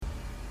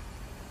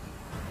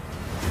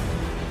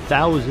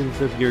thousands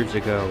of years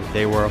ago,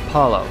 they were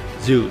Apollo,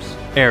 Zeus,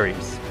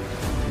 Ares.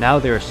 Now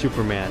they are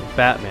Superman,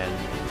 Batman,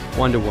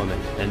 Wonder Woman,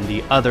 and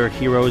the other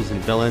heroes and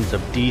villains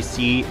of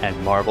DC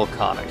and Marvel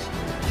Comics.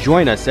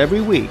 Join us every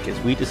week as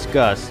we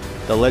discuss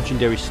the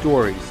legendary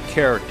stories,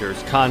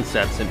 characters,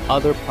 concepts, and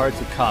other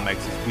parts of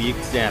comics as we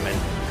examine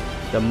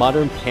the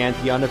modern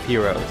pantheon of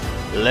heroes.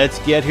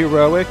 Let's get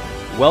heroic.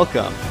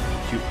 Welcome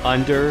to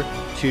Under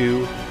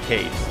Two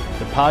Capes,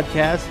 the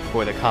podcast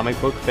for the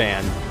comic book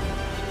fan.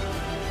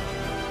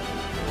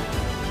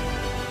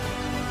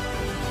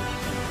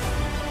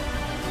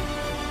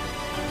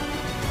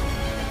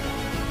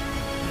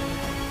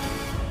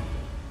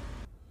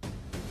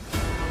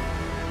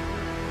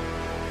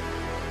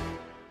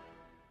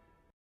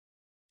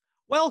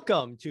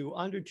 Welcome to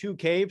Under Two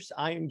Capes.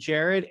 I am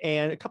Jared,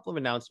 and a couple of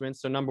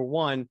announcements. So number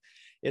one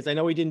is I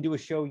know we didn't do a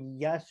show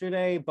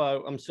yesterday,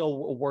 but I'm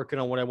still working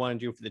on what I want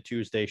to do for the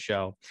Tuesday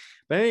show.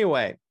 But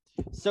anyway,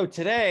 so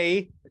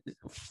today,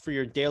 for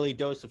your daily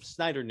dose of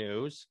Snyder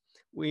news,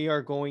 we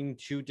are going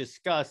to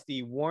discuss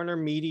the Warner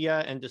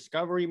Media and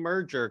Discovery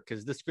merger,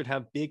 because this could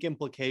have big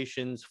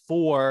implications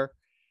for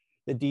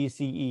the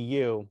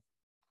DCEU.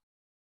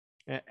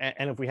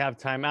 And if we have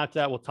time after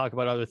that, we'll talk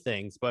about other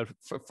things. But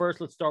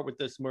first, let's start with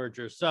this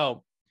merger.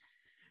 So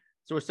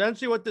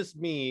essentially what this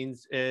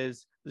means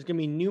is there's going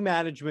to be new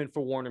management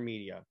for Warner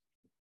Media.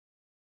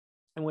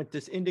 And what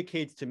this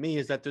indicates to me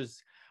is that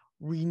there's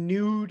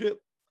renewed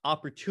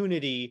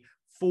opportunity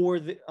for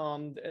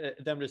them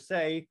to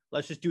say,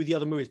 let's just do the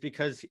other movies.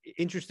 Because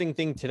interesting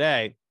thing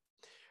today,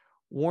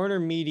 Warner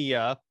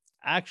Media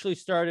actually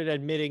started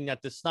admitting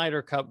that the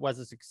Snyder Cut was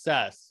a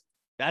success.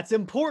 That's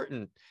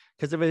important.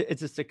 Because if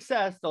it's a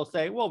success, they'll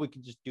say, well, we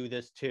can just do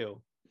this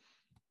too.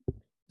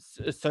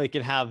 So they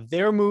can have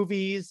their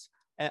movies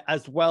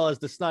as well as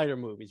the Snyder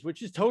movies,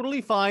 which is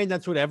totally fine.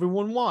 That's what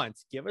everyone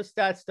wants. Give us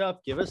that stuff.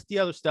 Give us the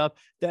other stuff.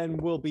 Then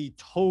we'll be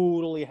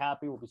totally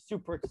happy. We'll be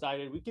super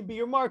excited. We can be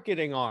your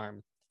marketing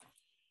arm.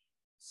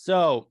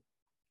 So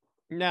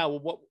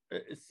now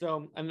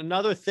and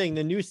another thing,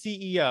 the new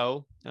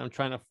CEO, and I'm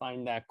trying to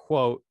find that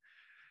quote,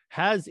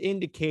 has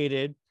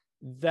indicated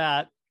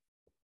that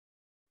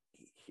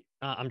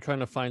I'm trying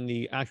to find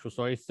the actual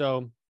story.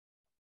 So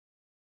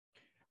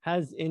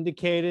has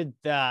indicated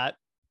that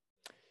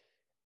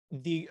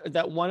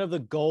that one of the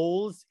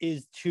goals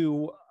is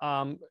to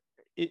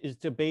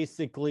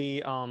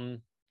basically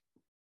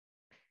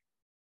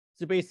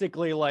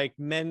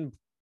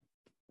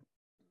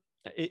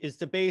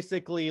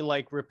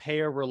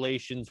repair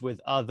relations with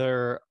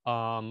other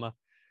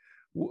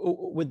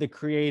with the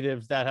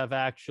creatives that have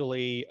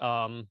actually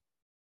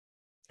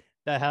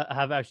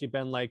have actually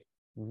been like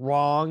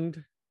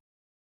wronged.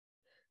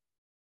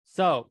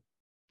 So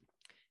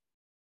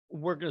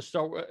we're going to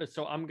start.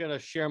 So I'm going to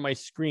share my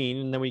screen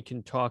and then we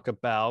can talk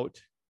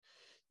about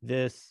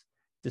this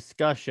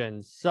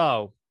discussion.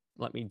 So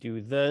let me do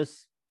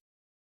this.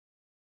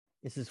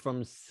 This is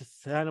from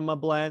Cinema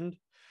Blend.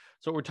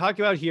 So what we're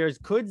talking about here is,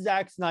 could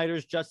Zack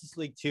Snyder's Justice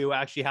League 2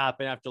 actually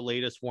happen after the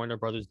latest Warner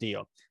Brothers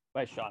deal?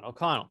 By Sean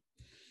O'Connell.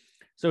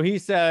 So he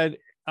said,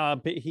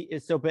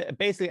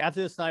 basically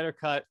after the Snyder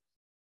Cut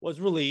was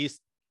released,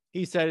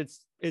 he said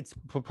it's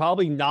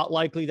probably not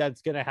likely that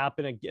it's going to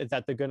happen,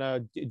 that they're going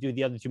to do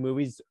the other two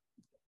movies.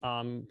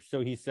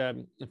 So he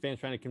said, the fans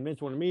trying to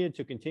convince Warner Media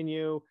to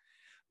continue.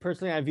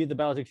 Personally, I viewed the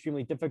battle as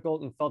extremely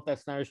difficult and felt that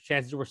Snyder's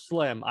chances were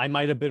slim. I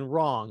might have been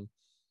wrong.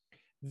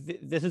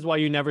 This is why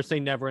you never say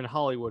never in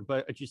Hollywood,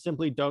 but you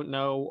simply don't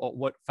know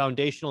what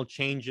foundational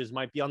changes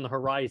might be on the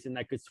horizon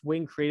that could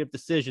swing creative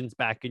decisions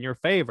back in your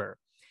favor.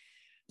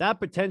 That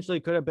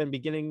potentially could have been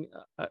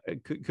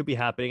could be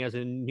happening, as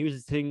in news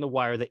is hitting the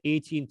wire that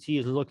AT&T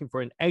is looking for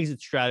an exit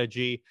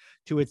strategy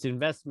to its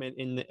investment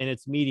in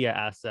its media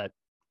asset,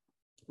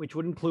 which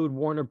would include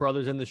Warner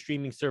Brothers and the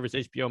streaming service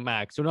HBO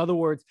Max. So in other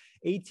words,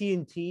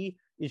 AT&T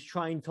is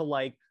trying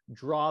to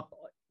drop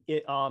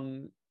it,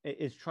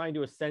 is trying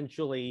to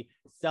essentially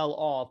sell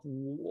off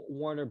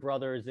Warner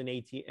Brothers and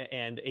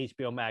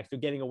HBO Max. They're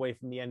getting away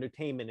from the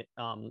entertainment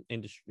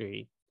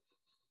industry.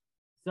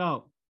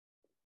 So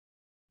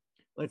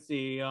let's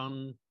see.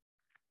 And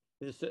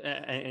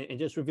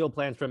just revealed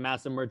plans for a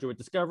massive merger with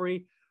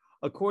Discovery.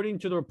 According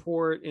to the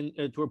report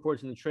to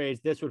reports in the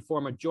trades, this would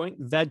form a joint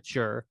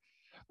venture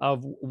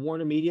of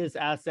Warner Media's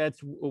assets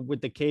with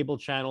the cable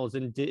channels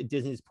in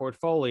Disney's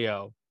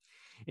portfolio,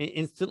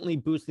 instantly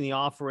boosting the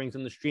offerings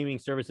on the streaming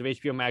service of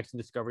HBO Max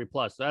and Discovery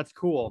Plus. So that's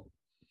cool.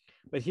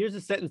 But here's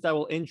a sentence that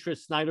will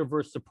interest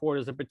Snyderverse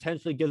supporters and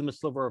potentially give them a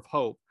sliver of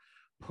hope.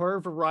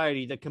 Per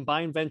Variety, the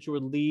combined venture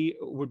would be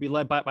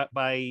led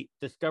by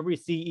Discovery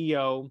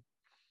CEO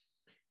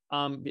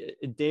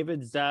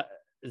David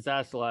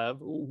Zaslav,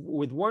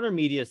 with Warner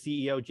Media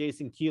CEO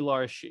Jason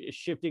Kilar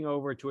shifting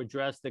over to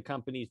address the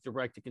company's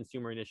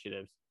direct-to-consumer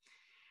initiatives.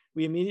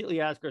 We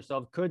immediately ask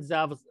ourselves, could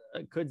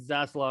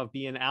Zaslav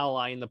be an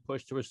ally in the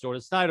push to restore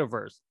the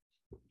Snyderverse?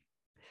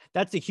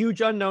 That's a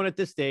huge unknown at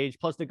this stage,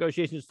 plus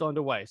negotiations are still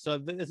underway. So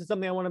this is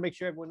something I want to make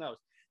sure everyone knows.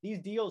 These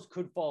deals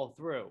could fall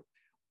through.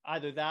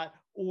 Either that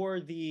or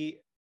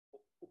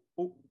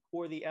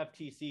or the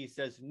FTC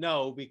says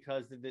no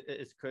because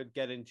it could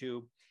get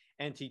into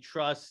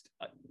antitrust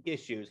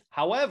issues.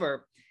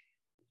 However,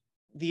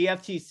 the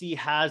FTC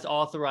has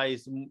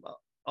authorized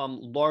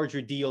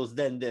larger deals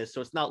than this,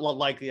 so it's not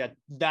likely that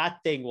that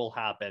thing will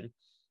happen.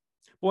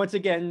 Once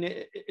again,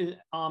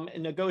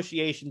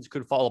 negotiations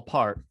could fall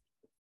apart.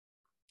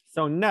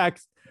 So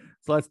next,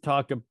 let's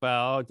talk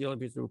about the only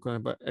piece we're going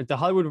about. The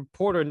Hollywood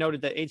Reporter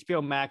noted that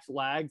HBO Max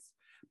lags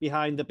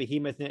behind the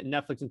behemoth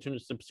Netflix in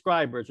terms of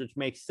subscribers, which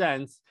makes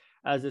sense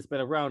as it's been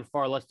around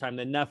far less time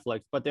than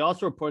Netflix. But they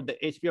also reported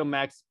that HBO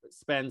Max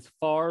spends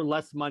far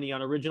less money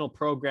on original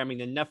programming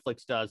than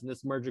Netflix does, and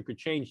this merger could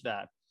change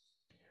that.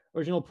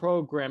 Original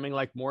programming,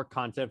 like more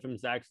content from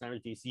Zack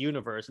Snyder's DC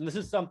Universe. And this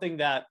is something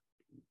that,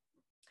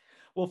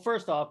 well,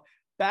 first off,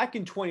 back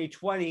in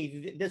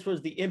 2020, this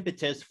was the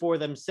impetus for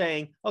them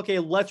saying, okay,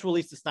 let's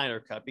release the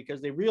Snyder Cut,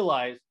 because they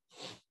realized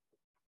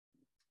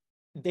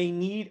they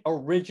need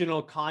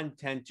original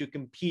content to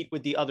compete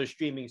with the other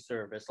streaming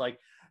service. Like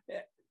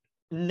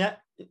take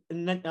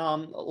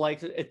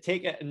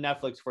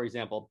Netflix, for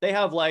example. They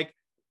have like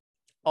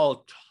a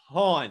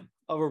ton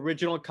of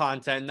original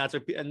content,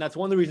 and that's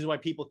one of the reasons why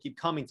people keep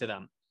coming to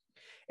them.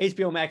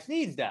 HBO Max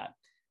needs that.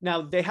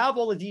 Now, they have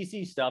all the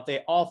DC stuff.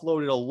 They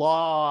offloaded a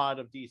lot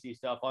of DC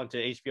stuff onto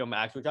HBO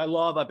Max, which I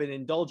love. I've been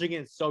indulging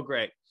in. It's so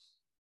great.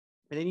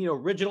 And they need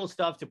original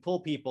stuff to pull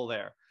people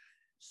there.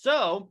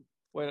 So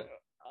when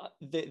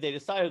they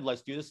decided,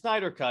 let's do the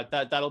Snyder Cut,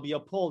 that'll be a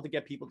pull to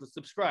get people to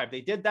subscribe.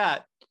 They did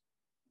that.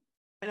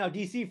 And now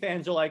DC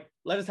fans are like,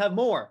 let us have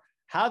more.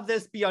 Have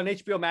this be on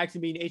HBO Max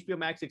and be an HBO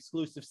Max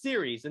exclusive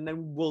series. And then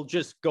we'll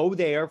just go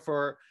there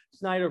for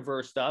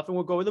Snyderverse stuff, and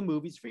we'll go to the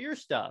movies for your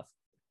stuff.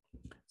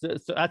 So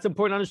that's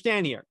important to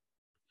understand here.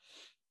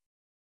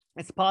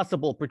 It's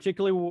possible,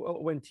 particularly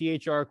when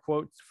THR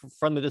quotes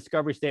from the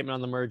discovery statement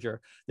on the merger.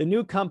 The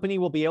new company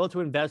will be able to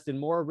invest in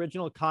more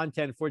original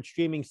content for its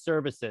streaming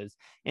services,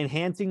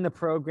 enhancing the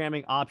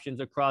programming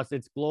options across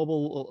its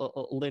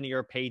global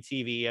linear pay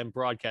TV and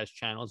broadcast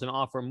channels, and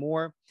offer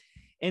more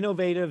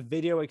innovative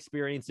video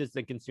experiences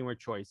and consumer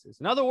choices.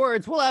 In other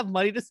words, we'll have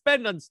money to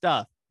spend on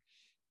stuff.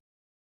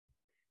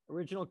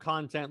 Original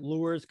content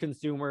lures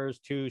consumers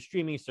to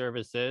streaming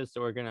services.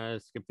 So we're going to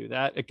skip through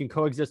that. It can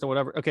coexist or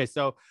whatever. Okay,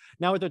 so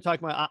now what they're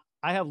talking about,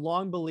 I have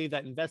long believed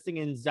that investing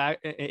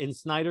in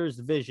Snyder's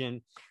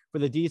vision for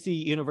the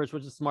DC universe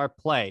was a smart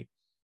play.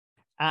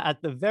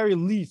 At the very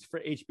least for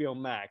HBO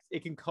Max,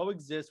 it can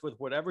coexist with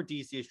whatever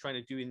DC is trying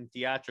to do in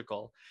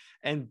theatrical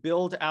and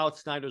build out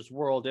Snyder's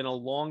world in a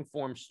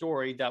long-form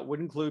story that would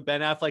include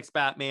Ben Affleck's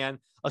Batman,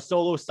 a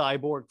solo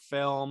Cyborg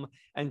film,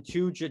 and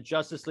 2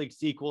 Justice League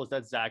sequels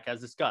that Zack has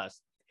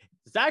discussed.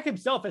 Zack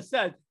himself has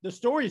said the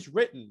story's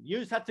written. You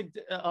just have to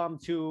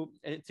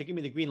give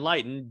me the green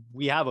light, and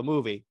we have a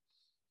movie.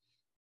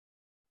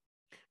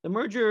 The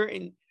merger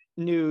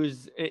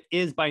news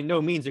is by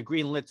no means a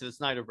green lit to the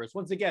Snyderverse.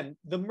 Once again,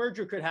 the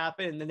merger could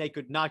happen and then they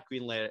could not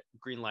green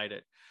light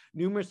it.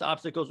 Numerous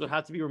obstacles would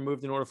have to be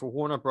removed in order for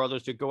Warner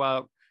Brothers to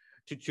go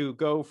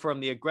go from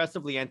the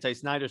aggressively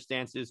anti-Snyder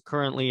stances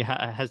currently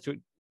has to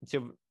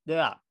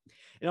yeah.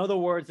 In other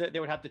words, they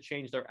would have to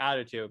change their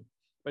attitude.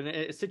 But in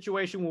a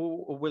situation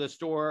where the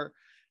store,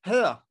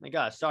 oh my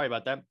gosh, sorry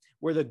about that,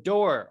 where the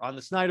door on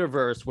the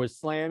Snyderverse was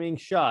slamming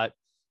shut,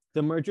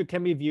 the merger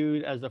can be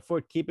viewed as a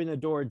foot keeping the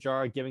door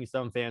ajar, giving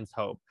some fans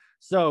hope.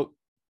 So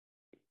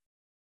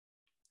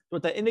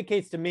what that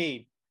indicates to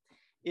me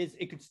is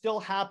it could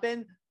still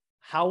happen.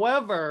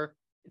 However,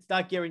 it's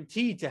not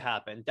guaranteed to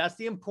happen. That's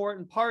the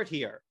important part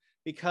here,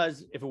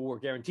 because if it were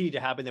guaranteed to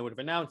happen, they would have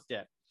announced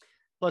it.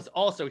 Plus,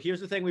 also, here's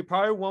the thing. We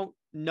probably won't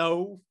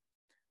know.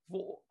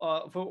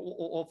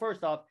 Well,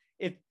 first off,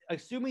 if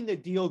assuming the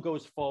deal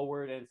goes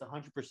forward and it's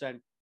 100%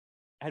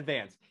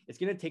 advance, it's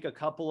going to take a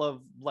couple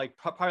of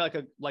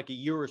probably like a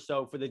year or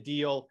so for the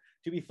deal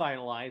to be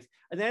finalized,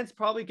 and then it's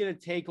probably going to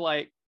take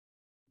like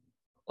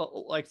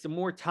some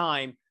more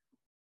time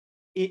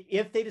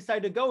if they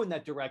decide to go in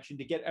that direction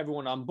to get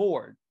everyone on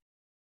board.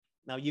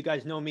 Now, you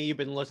guys know me, you've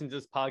been listening to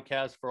this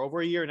podcast for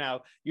over a year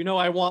now. You know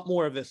I want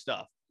more of this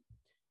stuff,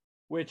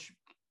 which,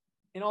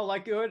 in all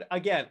likelihood,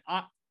 again,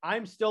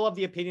 I'm still of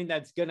the opinion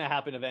that's going to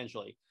happen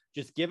eventually.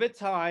 Just give it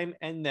time,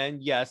 and then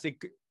yes,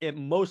 it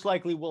most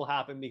likely will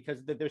happen, because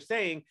they're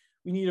saying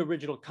we need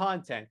original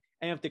content.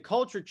 And if the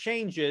culture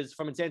changes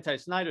from its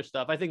anti-Snyder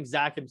stuff, I think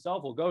Zack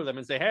himself will go to them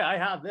and say, hey, I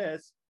have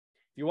this.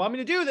 If you want me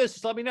to do this,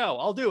 just let me know.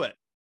 I'll do it.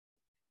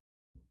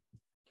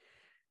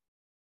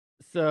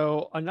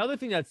 So another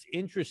thing that's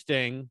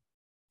interesting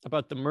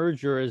about the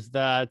merger is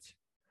that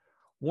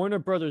Warner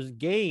Brothers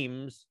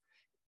Games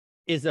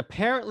is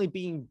apparently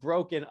being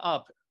broken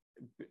up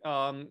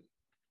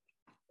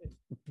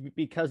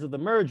because of the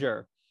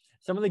merger.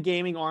 Some of the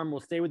gaming arm will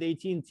stay with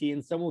AT&T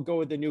and some will go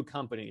with the new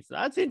company. So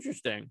that's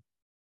interesting.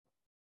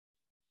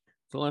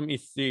 So let me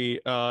see.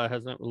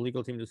 Has a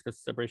legal team discussed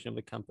the separation of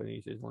the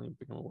companies? Is only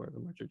become aware of the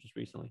merger just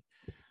recently.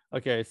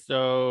 Okay,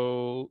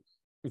 so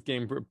it's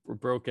getting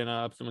broken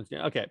up. Someone's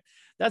getting, okay.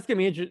 That's gonna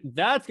be interesting.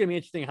 That's gonna be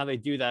interesting how they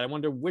do that. I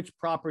wonder which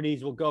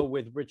properties will go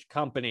with which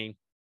company.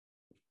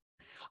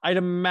 I'd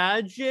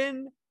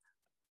imagine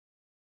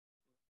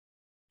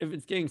if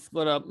it's getting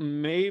split up,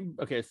 maybe.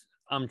 Okay,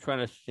 I'm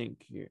trying to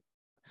think here.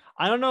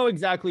 I don't know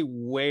exactly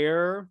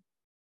where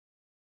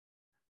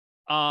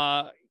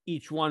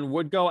each one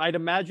would go. I'd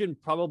imagine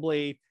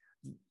probably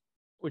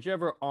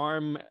whichever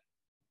arm.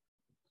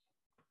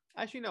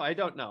 Actually, no, I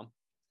don't know.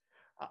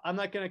 I'm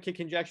not going to kick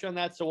conjecture on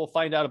that, so we'll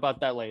find out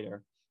about that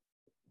later.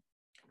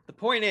 The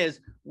point is,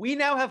 we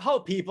now have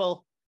hope,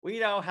 people. We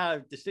now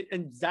have,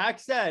 and Zach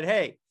said,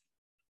 hey,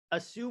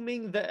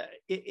 assuming that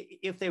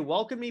if they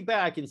welcome me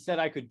back and said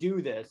I could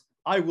do this,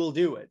 I will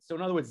do it. So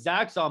in other words,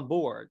 Zach's on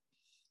board.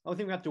 The only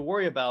thing we have to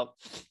worry about,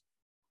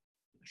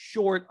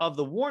 short of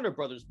the Warner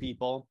Brothers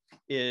people,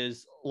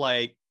 is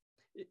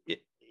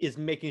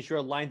making sure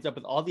it lines up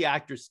with all the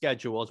actors'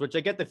 schedules, which I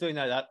get the feeling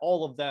that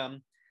all of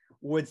them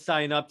would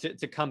sign up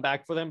to come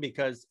back for them,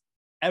 because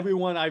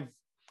everyone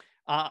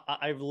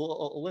I've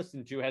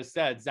listened to has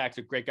said Zach's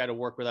a great guy to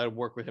work with. I'd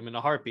work with him in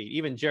a heartbeat.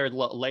 Even Jared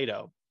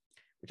Leto,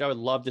 which I would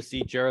love to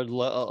see Jared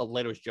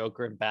Leto's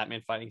Joker and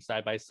Batman fighting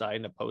side by side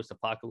in a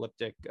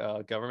post-apocalyptic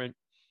government.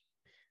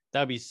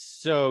 That'd be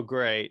so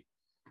great.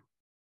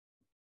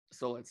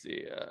 So let's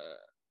see.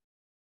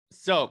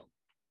 So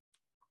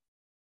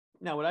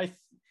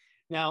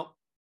now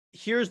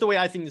here's the way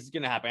I think this is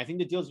going to happen. I think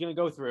the deal is going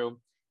to go through,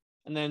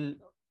 and then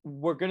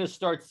we're going to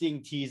start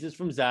seeing teases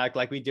from Zach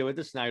like we did with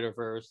the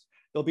Snyderverse.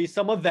 There'll be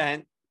some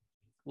event,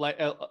 like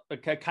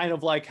kind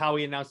of like how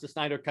he announced the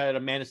Snyder Cut at a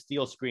Man of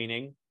Steel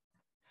screening.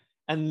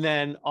 And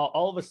then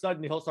all of a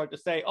sudden he'll start to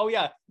say, oh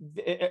yeah,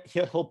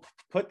 he'll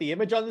put the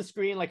image on the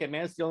screen like at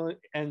Man of Steel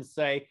and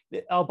say,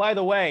 oh, by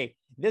the way,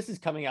 this is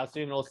coming out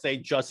soon. It'll say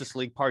Justice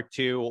League Part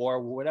 2 or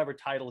whatever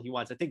title he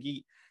wants. I think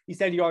he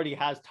said he already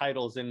has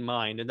titles in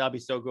mind, and that'd be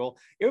so cool.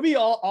 It would be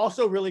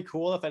also really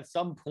cool if at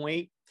some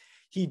point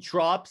he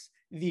drops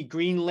the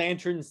Green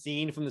Lantern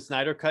scene from the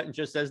Snyder Cut and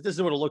just says, this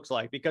is what it looks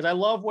like. Because I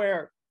love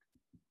where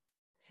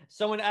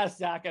someone asked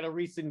Zach at a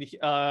recent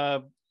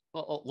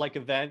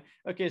event,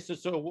 okay,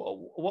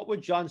 so what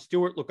would Jon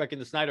Stewart look like in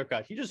the Snyder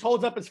Cut? He just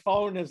holds up his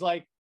phone and is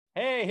like,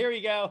 hey, here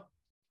you go.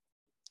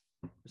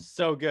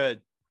 So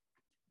good.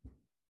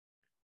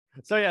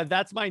 So yeah,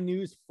 that's my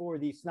news for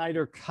the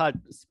Snyder Cut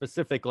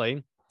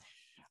specifically.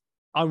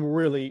 I'm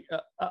really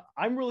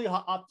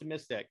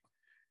optimistic,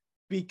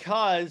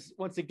 because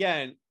once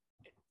again,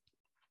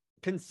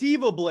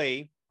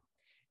 conceivably,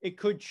 it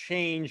could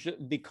change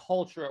the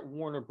culture at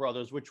Warner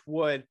Brothers, which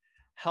would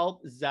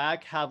help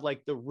Zach have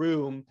like the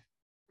room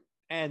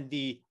and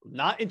the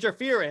not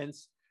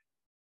interference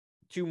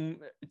to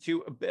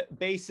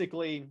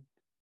basically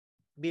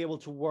be able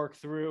to work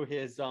through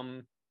his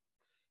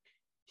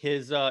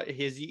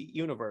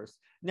universe.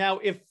 Now,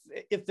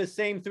 if the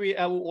same three,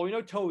 well, we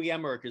know Toby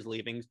Emmerich is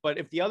leaving, but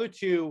if the other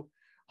two,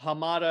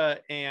 Hamada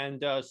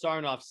and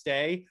Sarnoff,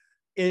 stay,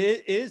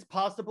 it is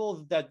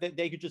possible that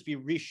they could just be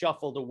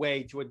reshuffled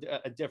away to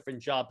a different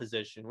job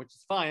position, which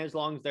is fine as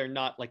long as they're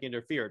not like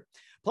interfered.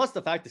 Plus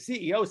the fact the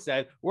CEO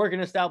said we're going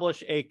to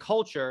establish a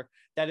culture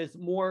that is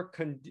more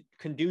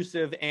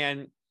conducive,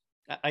 and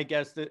I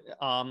guess that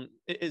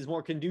is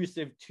more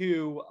conducive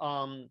to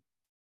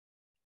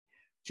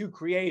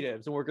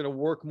creatives, and we're going to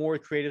work more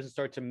with creatives and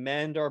start to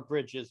mend our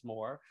bridges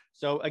more.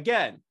 So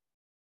again,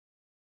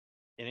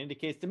 it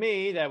indicates to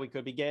me that we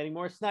could be getting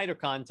more Snyder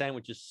content,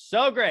 which is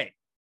so great.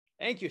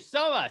 Thank you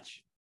so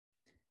much.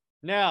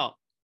 Now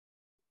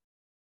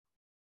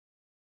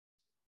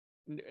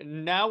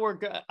we're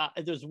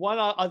there's one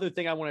other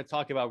thing I want to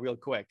talk about real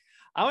quick.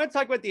 I want to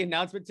talk about the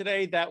announcement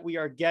today that we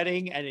are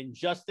getting an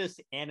Injustice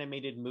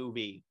animated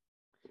movie.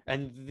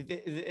 And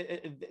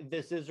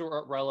this is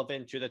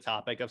relevant to the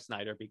topic of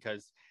Snyder,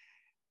 because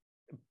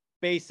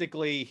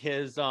basically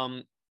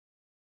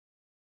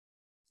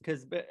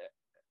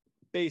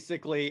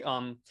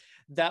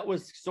that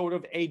was sort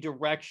of a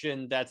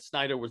direction that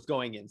Snyder was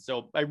going in.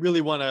 So I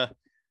really want to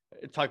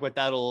talk about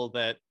that a little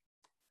bit.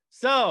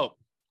 So,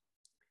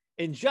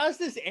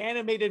 Injustice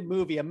animated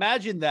movie.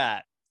 Imagine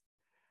that.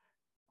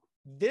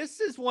 This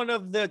is one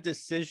of the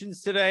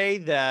decisions today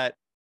that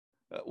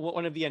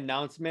one of the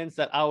announcements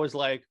that I was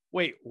like,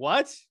 wait,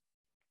 what?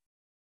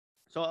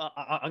 So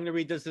I'm going to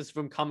read this. This is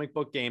from Comic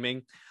Book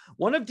Gaming.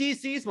 One of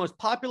DC's most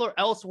popular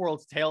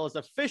Elseworlds tale is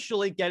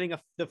officially getting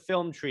the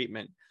film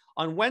treatment.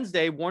 On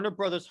Wednesday, Warner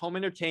Brothers Home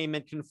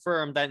Entertainment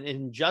confirmed that an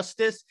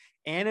Injustice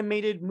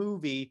animated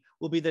movie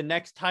will be the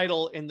next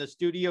title in the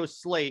studio's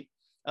slate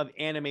of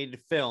animated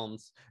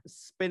films,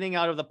 spinning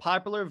out of the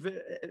popular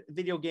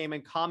video game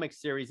and comic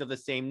series of the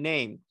same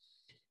name.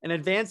 An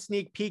advanced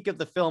sneak peek of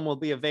the film will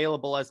be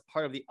available as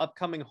part of the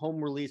upcoming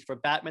home release for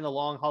Batman: The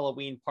Long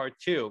Halloween Part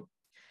 2.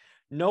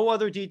 No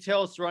other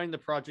details surrounding the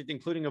project,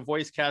 including a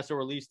voice cast or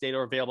release date,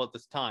 are available at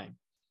this time.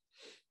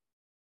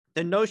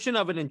 The notion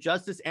of an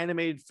Injustice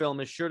animated film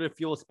is sure to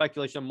fuel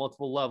speculation on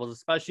multiple levels,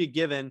 especially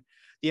given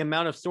the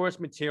amount of source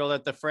material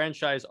that the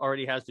franchise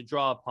already has to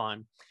draw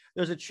upon.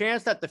 There's a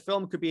chance that the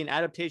film could be an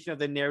adaptation of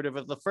the narrative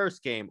of the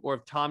first game, or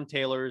of Tom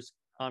Taylor's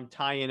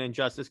tie-in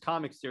Injustice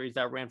comic series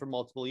that ran for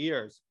multiple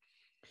years,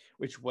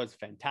 which was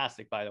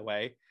fantastic, by the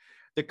way.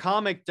 The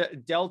comic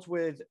dealt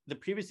with the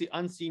previously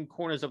unseen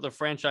corners of the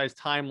franchise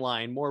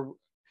timeline,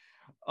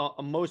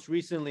 most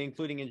recently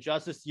including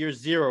Injustice Year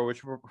Zero,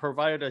 which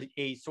provided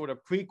a sort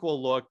of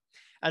prequel look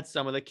at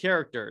some of the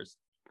characters.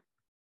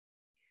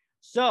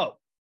 So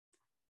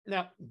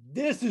now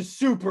this is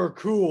super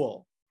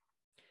cool.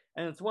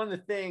 And it's one of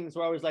the things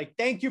where I was like,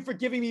 thank you for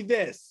giving me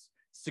this.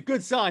 It's a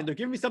good sign. They're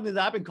giving me something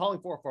that I've been calling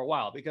for a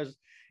while, because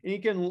you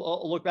can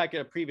look back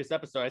at a previous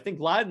episode. I think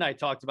Vlad and I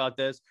talked about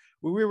this,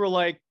 where we were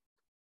like,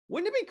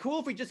 wouldn't it be cool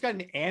if we just got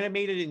an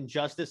animated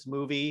Injustice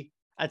movie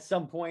at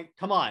some point?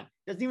 Come on.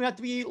 Doesn't even have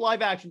to be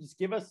live action. Just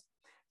give us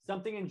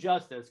something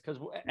Injustice.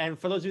 And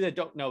for those of you that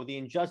don't know, the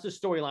Injustice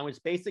storyline was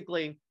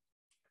basically,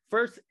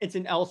 first, it's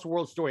an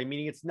Elseworld story,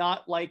 meaning it's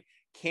not like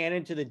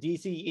canon to the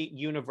DC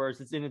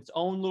universe. It's in its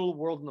own little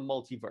world in the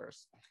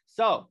multiverse.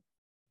 So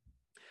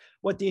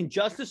what the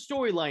Injustice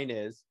storyline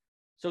is,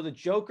 so the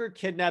Joker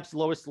kidnaps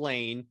Lois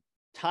Lane,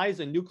 ties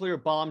a nuclear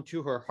bomb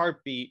to her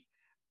heartbeat,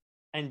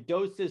 and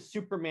doses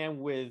Superman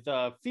with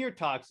fear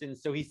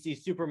toxins, so he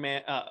sees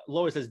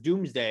Lois as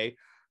Doomsday.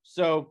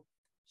 So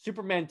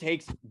Superman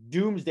takes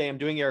Doomsday, I'm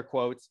doing air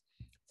quotes,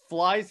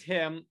 flies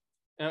him,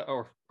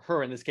 or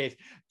her in this case,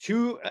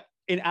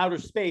 in outer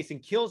space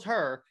and kills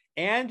her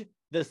and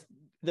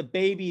the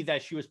baby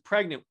that she was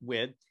pregnant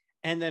with.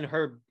 And then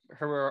her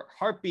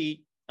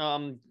heartbeat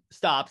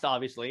stops,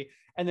 obviously.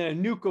 And then a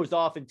nuke goes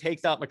off and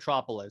takes out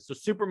Metropolis. So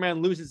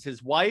Superman loses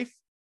his wife,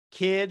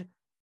 kid,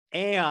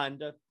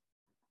 and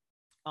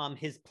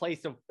his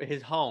place of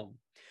his home.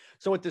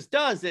 So what this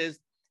does is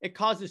it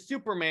causes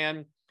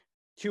Superman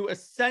to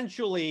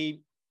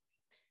essentially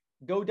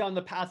go down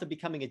the path of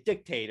becoming a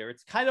dictator.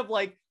 It's kind of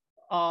like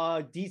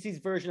DC's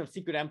version of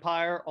Secret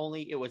Empire,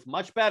 only it was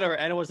much better,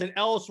 and it was an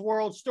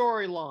Elseworld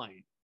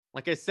storyline.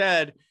 Like I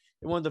said,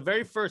 in one of the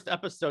very first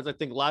episodes I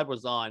think Lad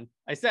was on,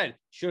 I said,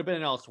 should have been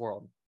an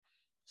Elseworld.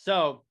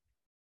 So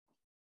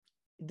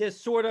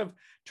this sort of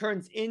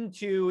turns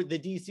into the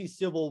DC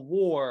Civil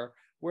War,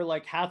 where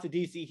like half the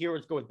DC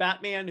heroes go with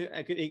Batman,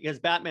 because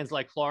Batman's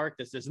like, Clark,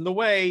 this isn't the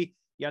way.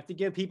 You have to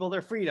give people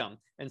their freedom.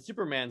 And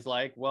Superman's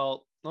like,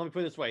 well, let me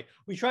put it this way.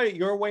 We tried it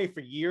your way for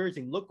years,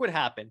 and look what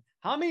happened.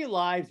 How many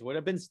lives would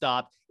have been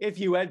stopped if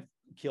you had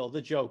killed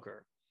the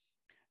Joker?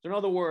 So in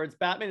other words,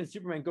 Batman and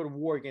Superman go to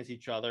war against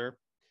each other.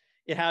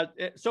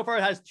 So far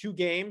it has 2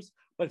 games,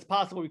 but it's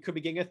possible we could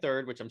be getting a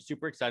third, which I'm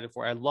super excited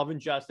for. I love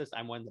Injustice.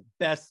 I'm one of the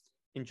best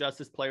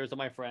Injustice players of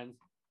my friends,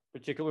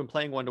 particularly when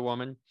playing Wonder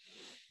Woman.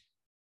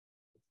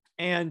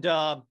 And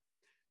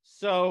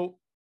so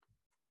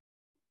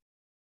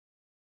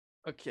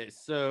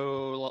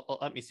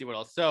let me see what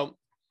else. So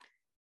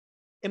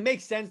it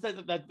makes sense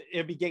that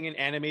it'll be getting an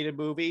animated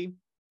movie,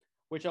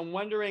 which I'm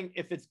wondering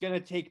if it's going to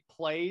take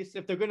place,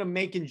 if they're going to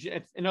make,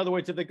 in other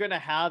words, if they're going to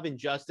have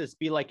Injustice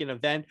be like an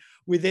event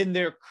within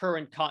their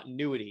current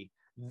continuity.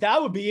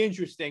 That would be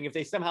interesting if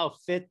they somehow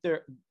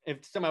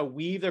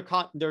weave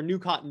their new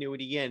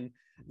continuity in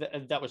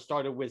that was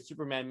started with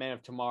Superman, Man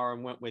of Tomorrow,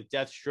 and went with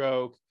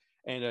Deathstroke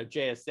and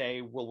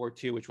JSA World War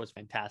II, which was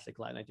fantastic.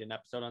 And I did an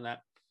episode on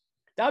that.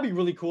 That'd be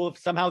really cool if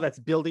somehow that's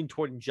building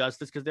toward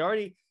Injustice, because they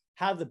already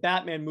have the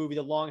Batman movie,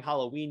 The Long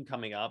Halloween,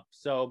 coming up.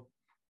 So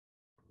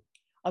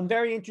I'm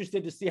very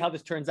interested to see how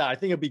this turns out. I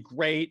think it'll be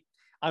great.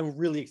 I'm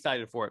really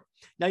excited for it.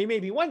 Now, you may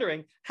be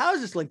wondering, how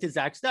is this linked to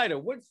Zack Snyder?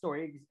 What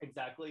story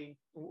exactly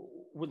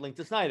would link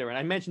to Snyder? And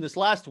I mentioned this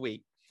last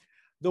week.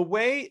 The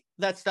way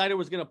that Snyder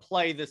was going to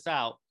play this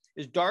out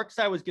is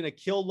Darkseid was going to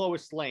kill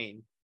Lois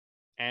Lane,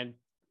 and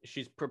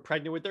she's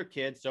pregnant with their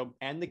kid,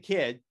 and the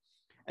kid.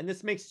 And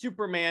this makes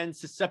Superman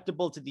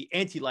susceptible to the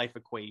anti-life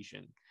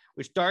equation,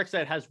 which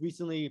Darkseid has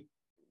recently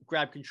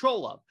grabbed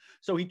control of.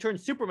 So he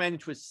turns Superman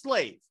into a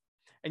slave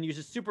and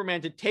uses Superman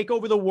to take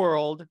over the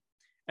world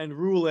and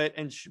rule it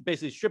and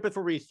basically strip it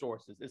for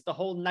resources. It's the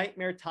whole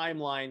nightmare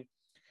timeline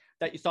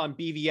that you saw in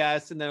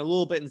BVS and then a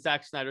little bit in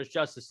Zack Snyder's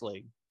Justice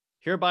League.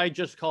 Hereby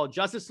just called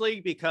Justice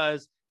League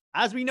because,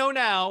 as we know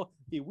now,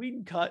 the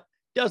Whedon cut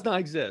does not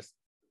exist.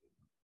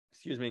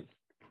 Excuse me.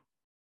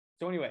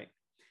 So anyway,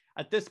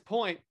 at this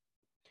point,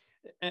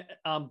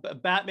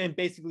 Batman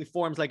basically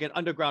forms like an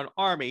underground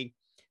army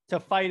to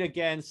fight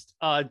against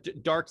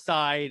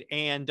Darkseid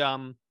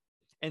and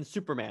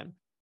Superman.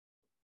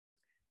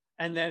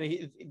 And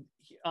then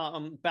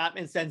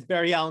Batman sends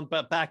Barry Allen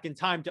back in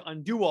time to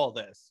undo all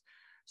this.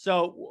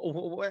 So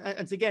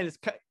once again,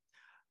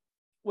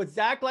 what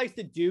Zack likes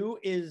to do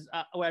is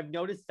what I've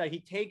noticed that he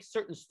takes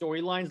certain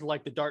storylines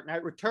like The Dark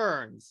Knight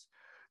Returns,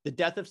 the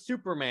death of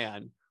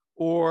Superman,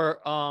 or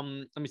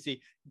let me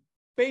see,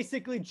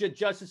 basically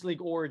Justice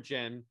League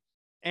Origin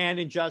and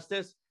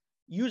Injustice,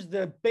 use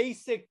the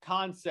basic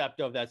concept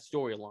of that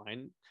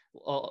storyline.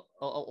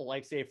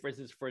 Like, say, for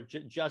instance, for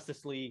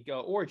Justice League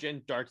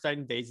Origin, Darkseid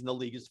invades and the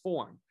League is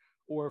formed.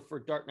 Or for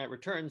Dark Knight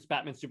Returns,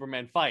 Batman,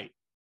 Superman fight.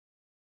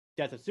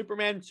 Death of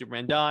Superman,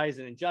 Superman dies,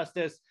 and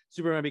Injustice,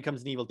 Superman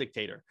becomes an evil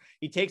dictator.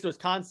 He takes those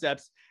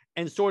concepts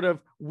and sort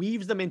of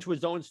weaves them into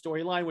his own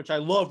storyline, which I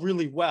love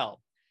really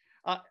well.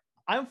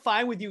 I'm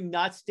fine with you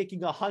not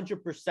sticking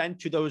 100%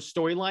 to those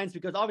storylines,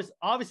 because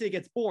obviously it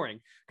gets boring.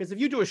 Because if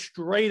you do a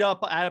straight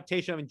up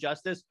adaptation of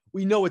Injustice,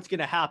 we know what's going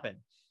to happen.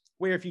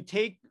 Where if you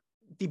take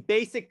the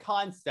basic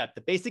concept,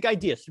 the basic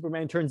idea,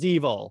 Superman turns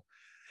evil,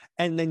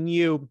 and then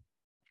you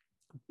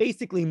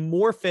basically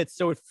morph it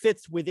so it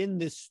fits within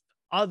this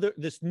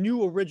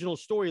new original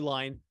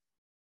storyline,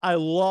 I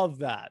love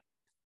that.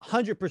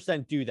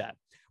 100% do that.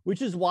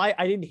 Which is why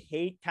I didn't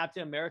hate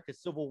Captain America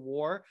Civil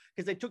War,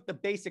 because they took the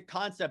basic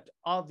concept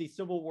of the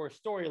Civil War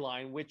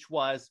storyline, which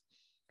was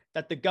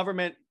that the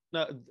government,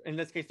 in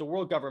this case, the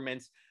world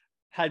governments,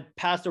 had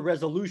passed a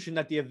resolution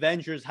that the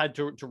Avengers had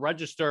to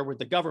register with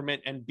the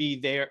government and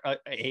be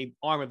a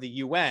arm of the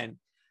UN,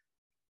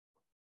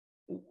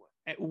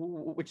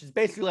 which is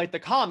basically like the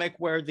comic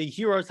where the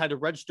heroes had to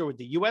register with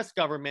the US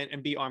government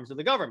and be arms of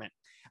the government.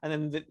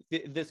 And then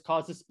this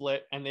caused a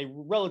split, and they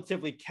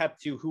relatively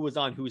kept to who was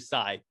on whose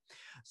side.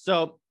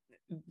 So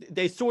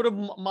they sort of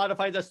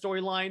modified that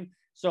storyline.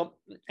 So,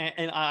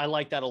 and I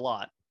like that a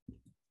lot.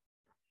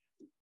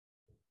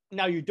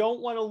 Now, you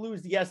don't want to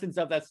lose the essence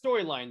of that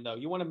storyline, though.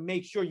 You want to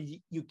make sure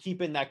you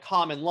keep in that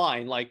common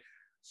line, like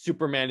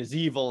Superman is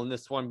evil in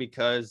this one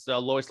because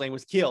Lois Lane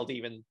was killed,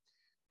 even.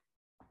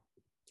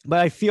 But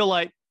I feel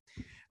like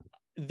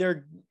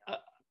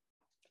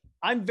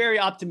I'm very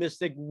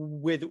optimistic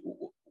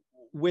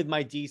with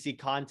my DC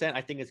content.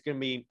 I think it's going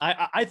to be,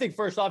 I think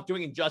first off,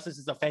 doing Injustice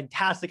is a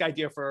fantastic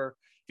idea for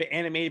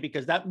animated,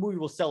 because that movie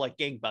will sell like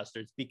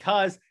gangbusters,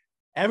 because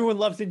everyone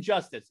loves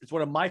Injustice. It's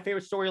one of my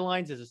favorite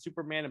storylines as a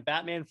Superman and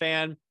Batman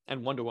fan,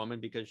 and Wonder Woman,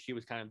 because she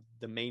was kind of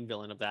the main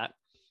villain of that.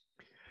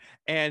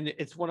 And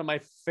it's one of my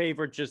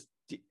favorite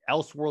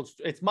Elseworlds.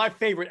 It's my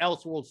favorite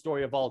Elseworld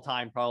story of all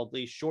time,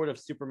 probably, short of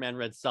Superman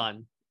Red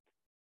Sun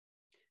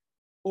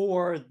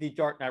or The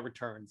Dark Knight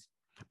Returns.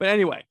 But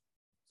anyway,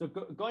 so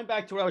going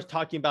back to what I was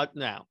talking about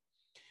now.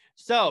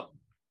 So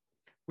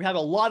we have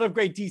a lot of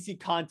great DC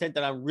content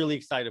that I'm really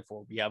excited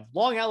for. We have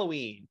Long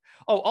Halloween.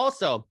 Oh,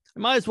 also, I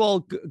might as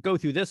well go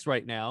through this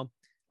right now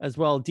as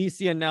well.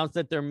 DC announced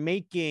that they're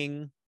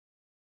making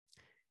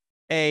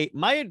a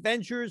My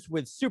Adventures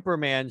with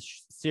Superman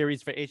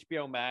series for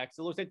HBO Max.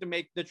 It looks like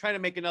they're trying to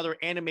make another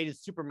animated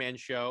Superman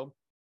show,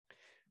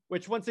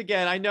 which, once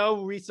again, I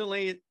know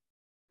recently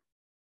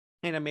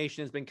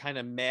animation has been kind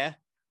of meh,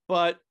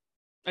 but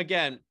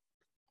again,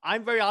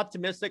 I'm very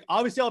optimistic.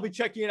 Obviously, I'll be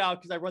checking it out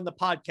because I run the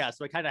podcast,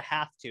 so I kind of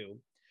have to.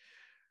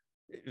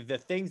 The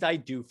things I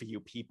do for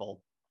you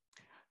people.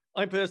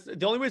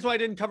 The only reason why I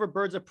didn't cover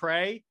Birds of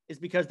Prey is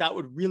because that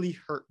would really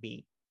hurt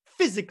me.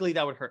 Physically,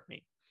 that would hurt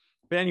me.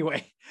 But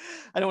anyway,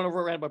 I don't want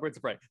to rant about Birds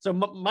of Prey. So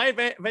My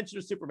Adventures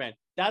with Superman.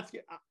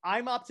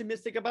 I'm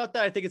optimistic about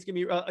that. I think it's going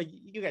to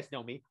be, you guys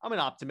know me. I'm an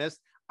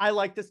optimist. I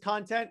like this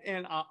content,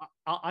 and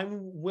I'm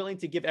willing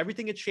to give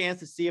everything a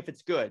chance to see if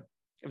it's good.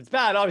 If it's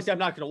bad, obviously I'm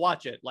not going to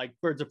watch it, like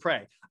Birds of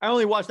Prey. I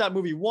only watched that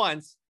movie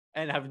once,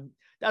 and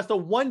that's the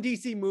one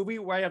DC movie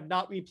where I have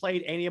not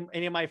replayed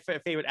any of my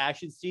favorite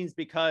action scenes,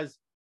 because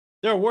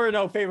there were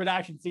no favorite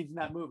action scenes in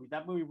that movie.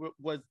 That movie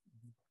was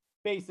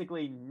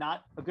basically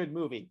not a good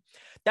movie.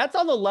 That's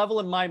on the level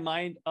in my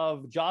mind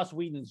of Joss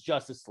Whedon's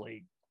Justice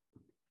League.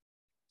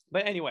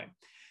 But anyway,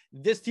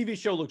 this TV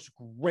show looks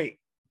great.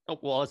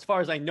 Well, as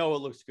far as I know, it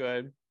looks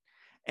good.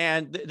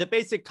 And the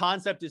basic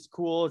concept is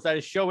cool. Is that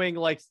it's showing,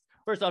 like,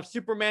 first off,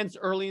 Superman's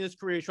early in his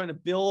career. He's trying to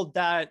build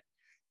that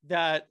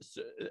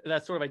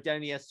sort of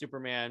identity as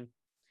Superman.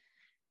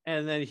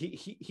 And then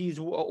he's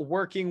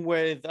working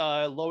with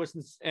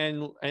Lois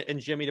and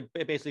Jimmy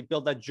to basically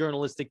build that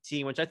journalistic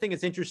team, which I think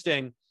is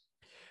interesting.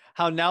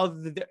 How now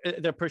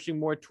they're pushing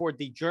more toward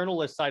the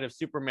journalist side of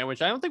Superman,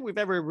 which I don't think we've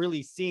ever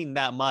really seen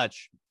that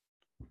much.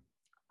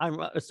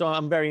 So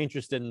I'm very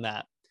interested in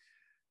that.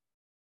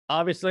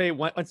 Obviously,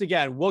 once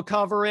again, we'll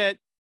cover it,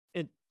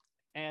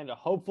 and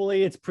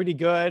hopefully it's pretty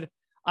good.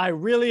 I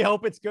really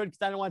hope it's good,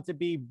 because I don't want it to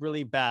be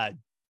really bad.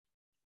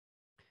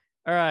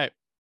 All right.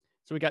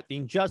 So we got the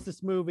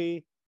Injustice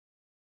movie.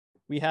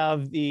 We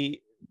have the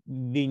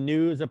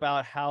news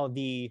about how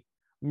the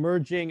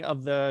merging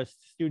of the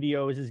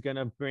studios is going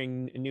to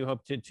bring New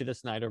Hope to the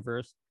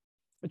Snyderverse,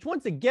 which,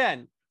 once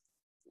again,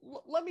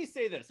 let me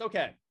say this.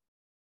 Okay.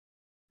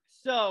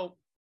 So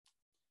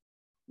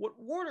what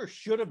Warner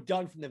should have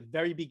done from the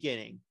very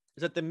beginning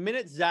is that the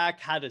minute Zack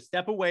had to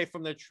step away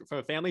from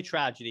a family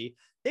tragedy,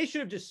 they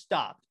should have just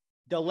stopped,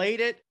 delayed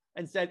it,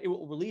 and said it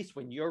will release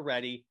when you're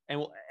ready.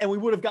 And we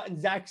would have gotten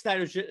Zack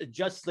Snyder's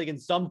Justice League in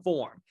some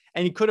form.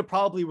 And he could have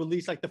probably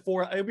released like it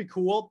would be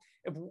cool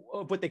if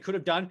what they could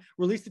have done,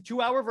 released the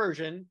 2-hour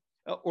version,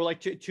 or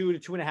like 2 to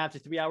 2.5 to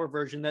 3-hour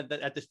version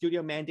that the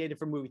studio mandated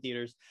for movie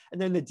theaters.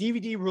 And then the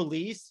DVD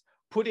release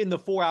put in the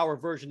 4-hour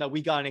version that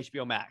we got on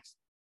HBO Max.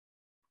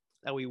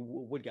 That we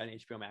would get on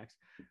HBO Max.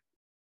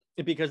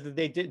 Because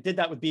they did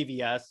that with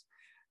BVS.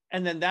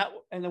 And then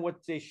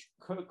what they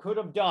could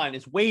have done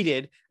is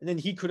waited, and then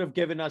he could have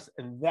given us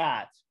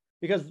that.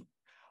 Because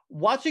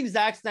watching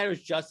Zack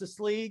Snyder's Justice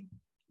League,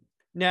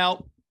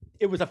 now,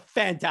 it was a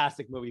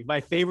fantastic movie.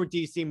 My favorite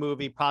DC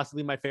movie,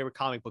 possibly my favorite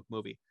comic book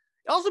movie.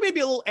 It also made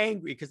me a little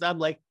angry because I'm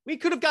like, we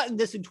could have gotten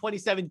this in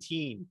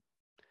 2017.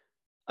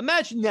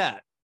 Imagine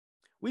that.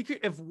 We could,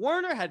 if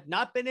Warner had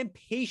not been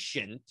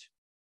impatient,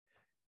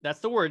 that's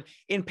the word,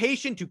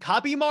 impatient to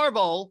copy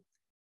Marvel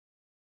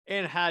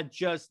and had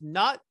just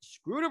not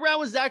screwed around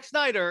with Zack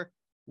Snyder,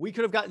 we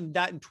could have gotten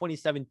that in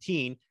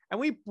 2017. And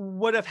we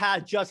would have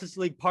had Justice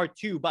League Part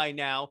 2 by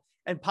now.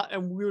 And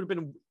we would have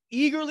been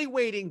eagerly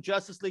waiting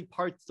Justice League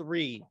Part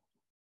 3.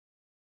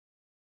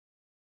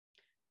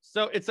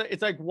 So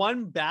it's like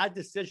one bad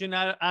decision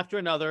after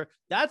another.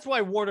 That's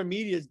why Warner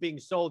Media is being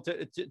sold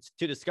to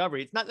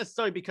Discovery. It's not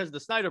necessarily because of the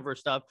Snyderverse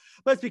stuff,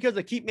 but it's because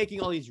they keep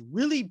making all these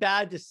really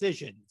bad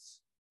decisions.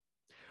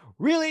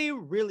 Really,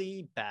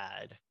 really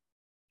bad.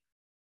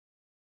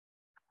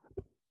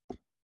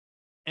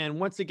 And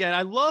once again,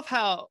 I love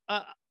how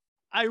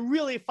I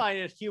really find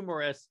it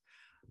humorous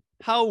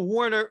how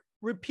Warner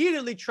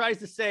repeatedly tries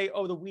to say,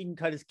 oh, the Whedon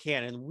cut is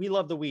canon. We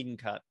love the Whedon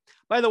cut.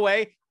 By the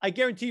way, I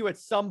guarantee you at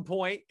some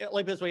point,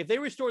 like this way, if they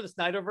restore the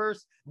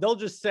Snyderverse, they'll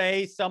just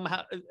say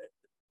somehow,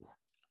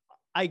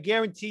 I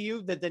guarantee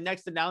you that the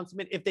next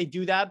announcement, if they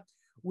do that,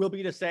 will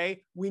be to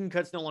say Whedon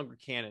cut's no longer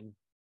canon.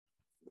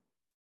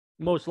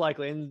 Most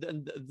likely.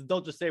 And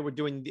they'll just say we're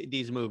doing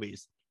these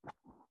movies.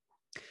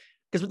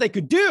 Because what they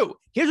could do,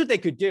 here's what they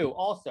could do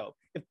also.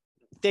 If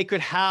they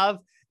could have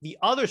the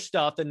other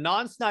stuff, the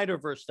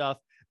non-Snyderverse stuff,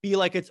 be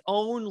like its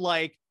own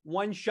like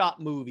one-shot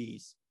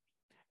movies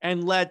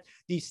and let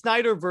the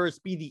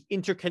Snyderverse be the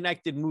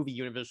interconnected movie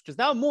universe. Because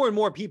now more and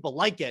more people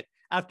like it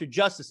after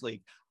Justice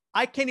League.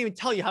 I can't even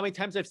tell you how many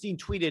times I've seen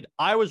tweeted,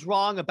 I was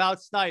wrong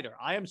about Snyder.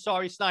 I am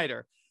sorry,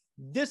 Snyder.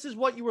 This is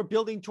what you were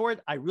building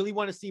toward. I really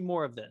want to see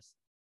more of this.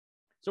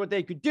 So what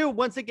they could do,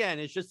 once again,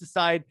 is just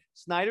decide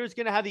Snyder is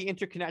going to have the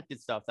interconnected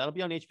stuff. That'll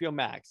be on HBO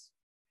Max.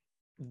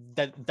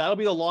 That'll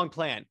be the long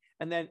plan.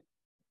 And then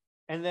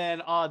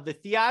the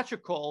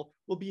theatrical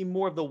will be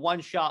more of the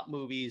one-shot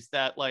movies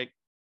that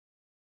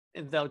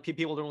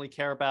people don't really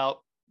care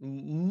about.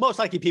 Most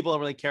likely people don't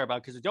really care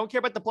about because we don't care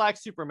about the Black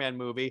Superman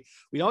movie.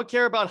 We don't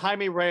care about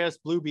Jaime Reyes,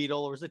 Blue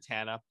Beetle, or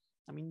Zatanna.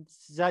 I mean,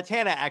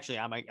 Zatanna, actually,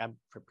 I'm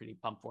pretty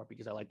pumped for it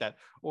because I like that.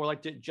 Or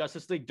like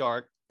Justice League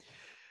Dark.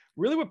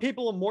 Really what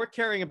people are more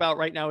caring about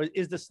right now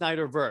is the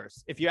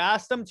Snyderverse. If you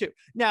ask them to.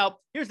 Now,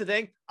 here's the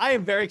thing. I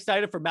am very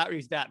excited for Matt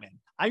Reeves' Batman.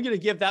 I'm going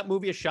to give that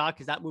movie a shot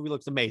because that movie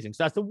looks amazing.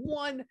 So that's the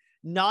one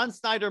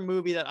non-Snyder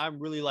movie that I'm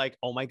really like,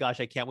 oh my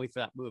gosh, I can't wait for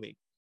that movie.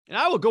 And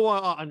I will go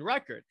on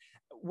record.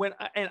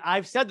 And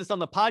I've said this on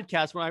the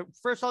podcast when I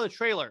first saw the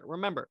trailer.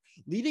 Remember,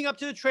 leading up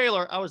to the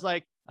trailer, I was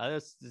like,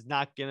 this is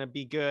not going to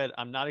be good.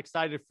 I'm not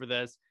excited for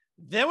this.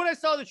 Then when I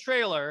saw the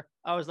trailer,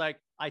 I was like,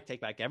 I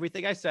take back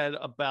everything I said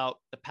about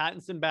the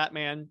Pattinson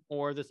Batman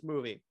or this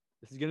movie.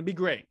 This is going to be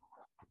great.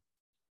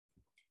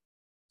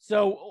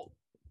 So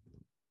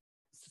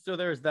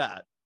there's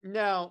that.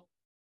 Now,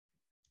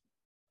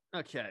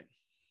 okay.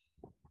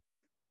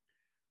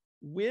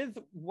 With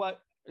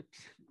what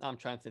I'm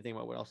trying to think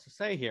about what else to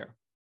say here.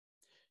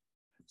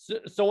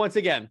 So once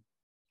again,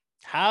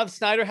 have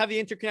Snyder have the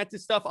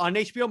interconnected stuff on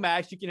HBO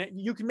Max.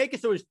 You can make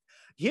it so.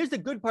 Here's the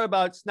good part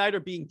about Snyder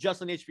being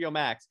just on HBO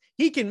Max.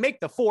 He can make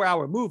the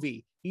 4-hour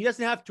movie. He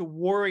doesn't have to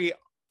worry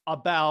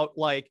about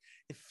like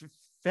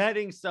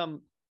fetting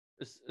some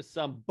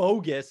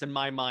bogus, in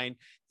my mind,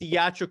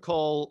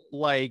 theatrical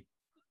like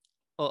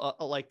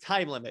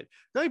time limit.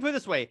 Let me put it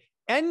this way.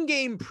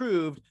 Endgame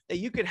proved that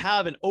you could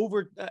have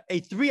a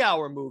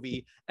 3-hour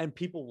movie and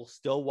people will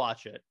still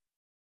watch it.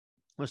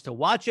 We'll still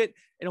watch it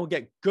and it will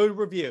get good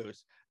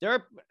reviews.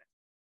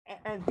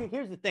 And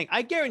here's the thing.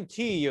 I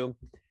guarantee you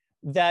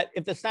that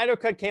if the Snyder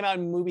Cut came out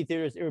in movie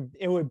theaters,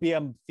 it would be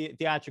a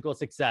theatrical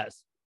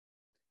success.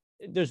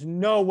 There's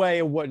no way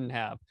it wouldn't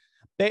have.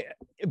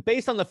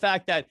 Based on the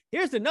fact that,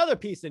 here's another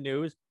piece of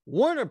news,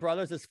 Warner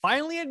Brothers is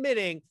finally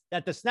admitting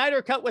that the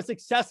Snyder Cut was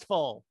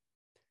successful.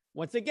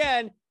 Once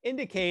again,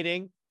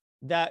 indicating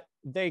that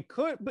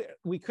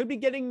we could be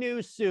getting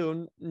news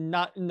soon,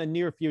 not in the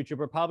near future,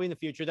 but probably in the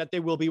future, that they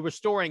will be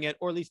restoring it,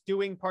 or at least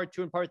doing part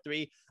 2 and part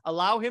 3,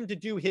 allow him to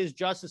do his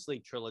Justice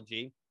League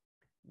trilogy.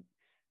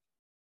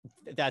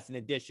 That's in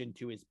addition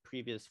to his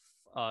previous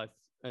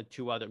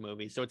 2 other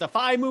movies. So it's a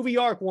 5-movie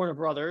arc, Warner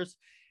Brothers,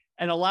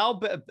 and allow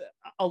the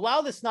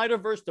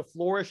Snyderverse to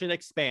flourish and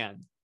expand.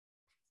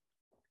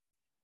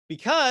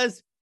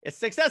 Because it's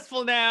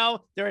successful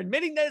now. They're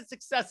admitting that it's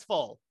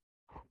successful.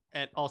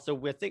 And also,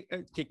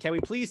 can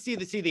we please see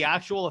the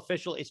actual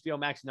official HBO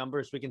Max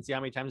numbers so we can see how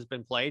many times it's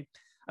been played?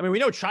 I mean, we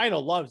know China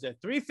loves it.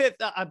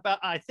 350.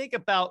 I think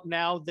about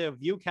now the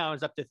view count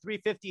is up to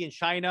 350 in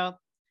China.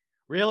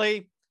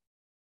 Really?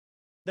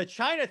 The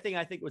China thing,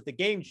 I think, was the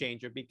game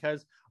changer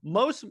because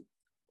most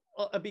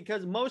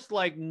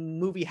like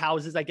movie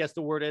houses, I guess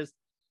the word is,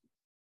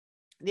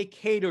 they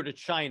cater to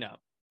China,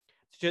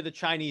 to the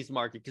Chinese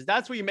market, because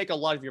that's where you make a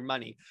lot of your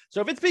money.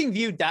 So if it's being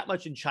viewed that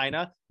much in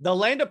China, the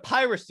land of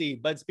piracy,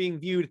 but it's being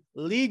viewed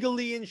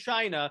legally in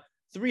China,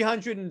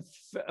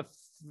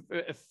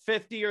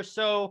 350 or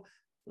so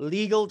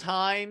legal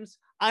times,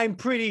 I'm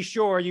pretty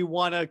sure you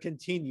want to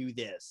continue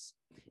this.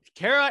 If you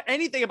care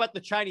anything about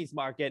the Chinese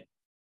market,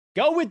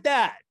 Go with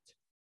that.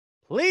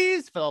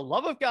 Please, for the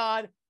love of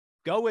God,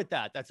 go with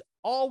that. That's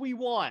all we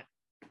want.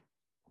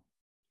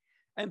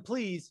 And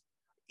please,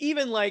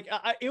 even like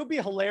it would be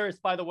hilarious,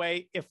 by the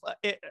way, if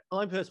let me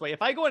put it this way: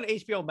 if I go on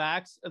HBO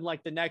Max in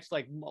like the next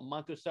like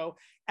month or so,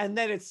 and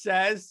then it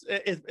says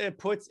it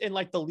puts in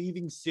like the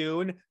Leaving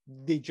Soon,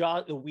 the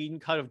Whedon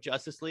cut of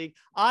Justice League,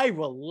 I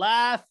will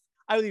laugh.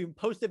 I will even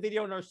post a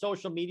video on our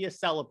social media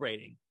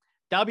celebrating.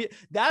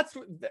 That's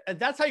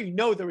how you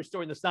know they're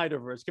restoring the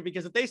Snyderverse,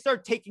 because if they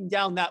start taking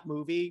down that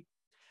movie,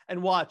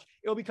 and watch,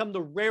 it'll become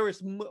the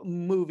rarest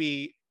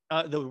movie,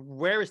 the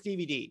rarest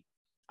DVD.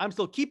 I'm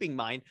still keeping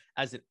mine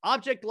as an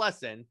object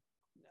lesson.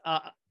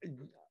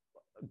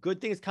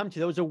 Good things come to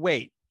those who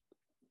wait.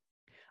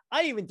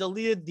 I even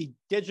deleted the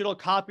digital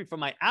copy from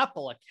my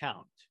Apple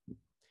account.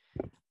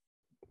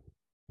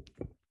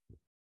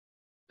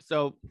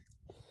 So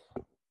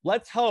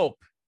let's hope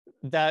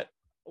that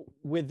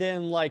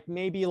within like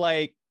maybe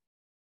like,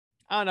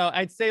 I don't know,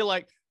 I'd say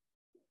like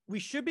we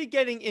should be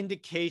getting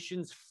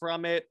indications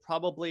from it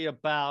probably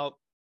about,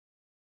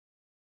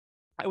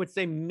 I would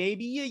say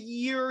maybe a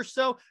year or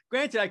so.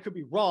 Granted, I could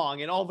be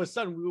wrong, and all of a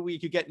sudden we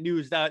could get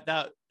news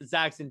that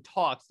Zach's in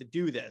talks to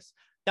do this.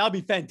 That would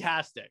be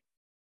fantastic.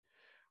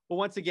 But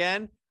once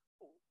again,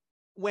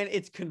 when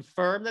it's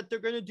confirmed that they're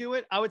going to do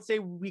it, I would say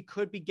we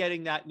could be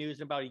getting that news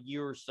in about a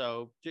year or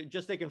so.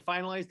 Just they can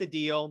finalize the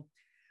deal,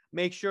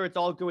 make sure it's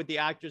all good with the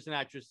actors and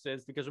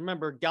actresses. Because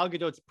remember, Gal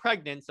Gadot's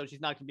pregnant, so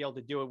she's not going to be able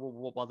to do it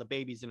while the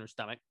baby's in her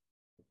stomach.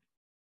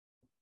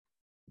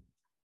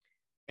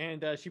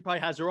 And she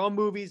probably has her own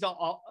movies.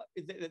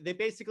 They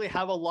basically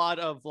have a lot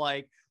of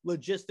like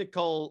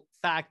logistical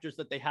factors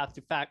that they have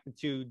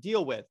to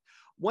deal with.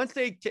 Once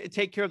they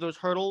take care of those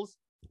hurdles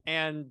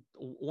and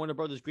Warner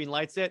Brothers green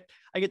lights it,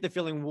 I get the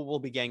feeling we'll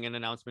be getting an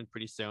announcement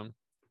pretty soon.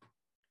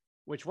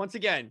 Which, once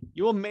again,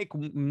 you will make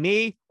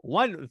me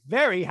one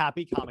very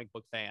happy comic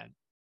book fan.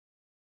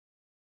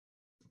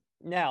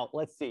 Now,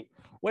 let's see.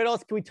 What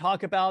else can we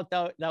talk about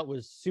that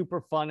was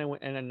super fun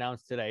and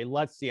announced today?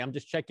 Let's see. I'm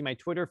just checking my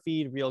Twitter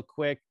feed real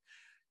quick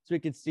so we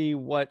can see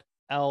what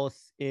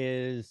else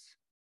is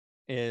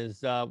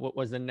what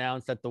was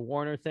announced at the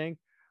Warner thing.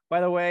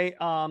 By the way,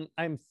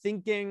 I'm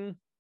thinking.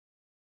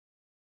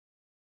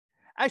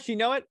 Actually, you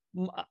know what?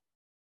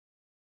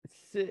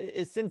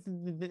 Since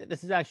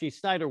this is actually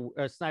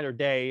Snyder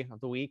Day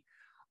of the week,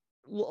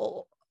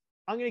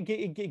 I'm going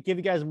to give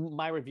you guys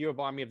my review of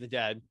Army of the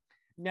Dead.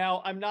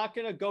 Now, I'm not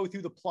going to go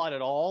through the plot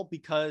at all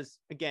because,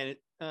 again,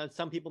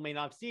 some people may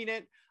not have seen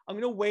it. I'm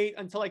going to wait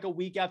until like a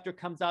week after it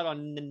comes out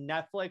on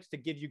Netflix to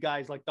give you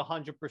guys like the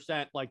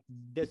 100%, like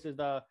this is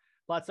the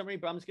plot summary,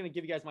 but I'm just going to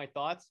give you guys my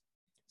thoughts.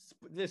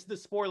 This is the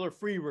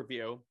spoiler-free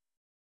review.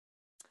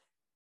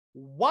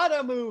 What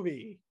a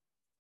movie!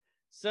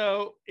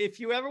 So if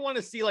you ever want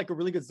to see like a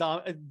really good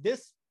zombie,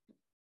 this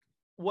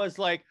was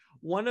like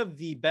one of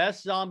the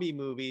best zombie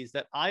movies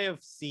that I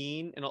have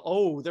seen. And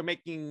they're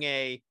making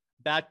a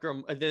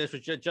Batgirl. This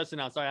was just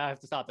announced. Sorry, I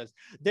have to stop this.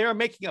 They're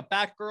making a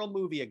Batgirl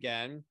movie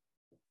again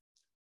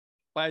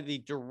by the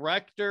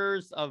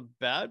directors of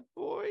Bad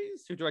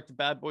Boys, who directed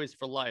Bad Boys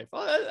for Life.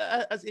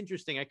 Oh, that's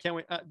interesting. I can't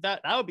wait.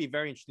 That would be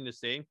very interesting to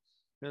see.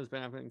 Has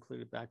been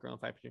included Batgirl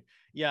 5%.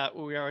 Yeah,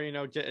 we already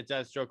know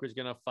Deathstroke is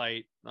gonna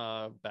fight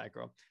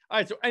Batgirl. All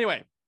right, so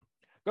anyway,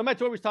 going back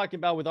to what we were talking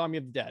about with Army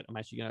of the Dead. I'm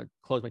actually gonna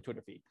close my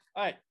Twitter feed.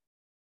 All right.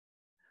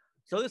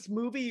 So this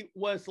movie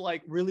was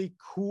like really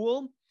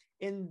cool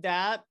in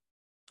that.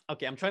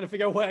 Okay, I'm trying to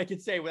figure out what I can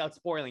say without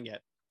spoiling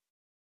it.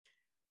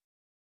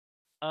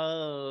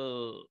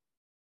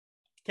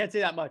 Can't say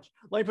that much.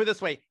 Let me put it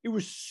this way: it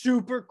was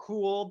super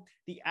cool.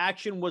 The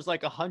action was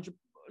like 100.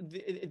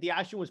 The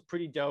action was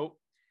pretty dope.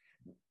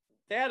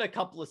 They had a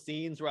couple of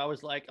scenes where I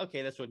was like,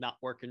 okay, this would not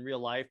work in real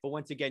life. But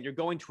once again, you're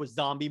going to a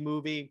zombie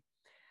movie.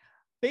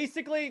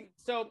 Basically,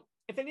 so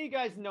if any of you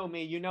guys know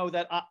me, you know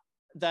that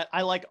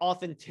I like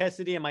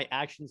authenticity in my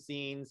action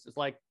scenes. It's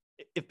like,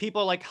 if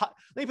people are like, let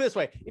me put it this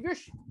way: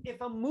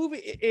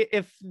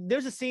 if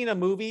there's a scene in a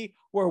movie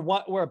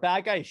where a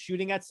bad guy is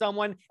shooting at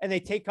someone and they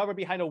take cover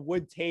behind a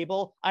wood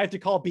table, I have to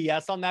call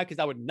BS on that because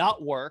that would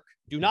not work.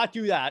 Do not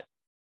do that.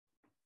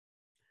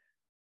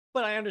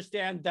 But I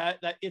understand that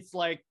it's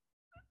like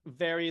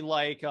very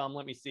like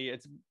let me see.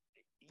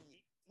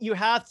 You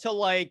have to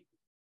like.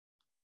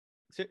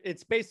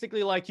 It's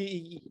basically like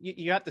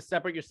you have to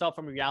separate yourself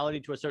from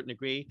reality to a certain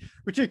degree,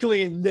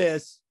 particularly in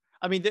this.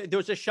 I mean, there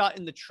was a shot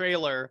in the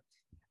trailer,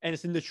 and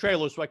it's in the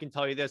trailer, so I can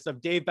tell you this,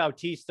 of Dave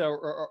Bautista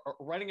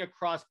running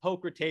across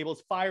poker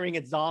tables, firing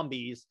at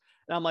zombies.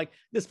 And I'm like,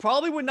 this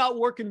probably would not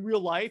work in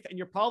real life, and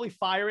you're probably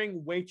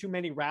firing way too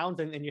many rounds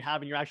than you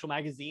have in your actual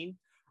magazine.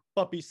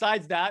 But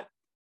besides that,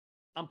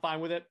 I'm fine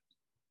with it.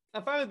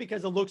 I'm fine with it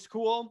because it looks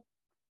cool.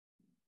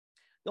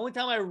 The only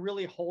time I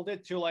really hold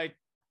it to like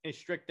a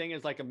strict thing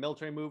is like a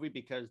military movie,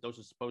 because those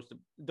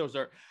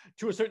are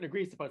to a certain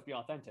degree supposed to be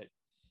authentic.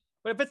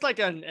 But if it's like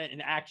an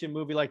action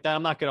movie like that,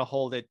 I'm not going to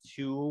hold it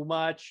too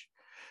much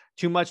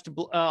to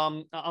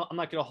I'm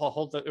not going to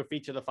hold the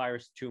feet to the fire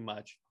too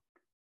much.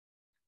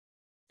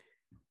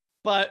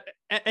 But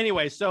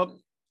anyway, so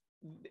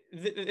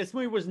this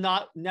movie was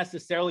not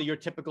necessarily your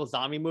typical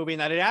zombie movie,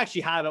 and that it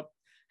actually had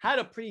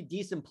a pretty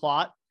decent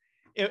plot.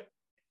 It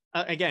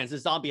again, it's a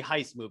zombie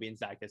heist movie, and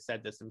Zach has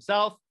said this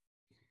himself.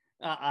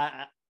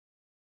 I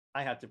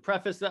have to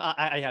preface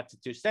I have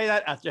to say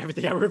that after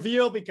everything I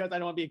reveal, because I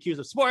don't want to be accused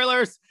of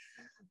spoilers.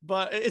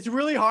 But it's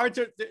really hard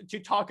to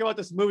talk about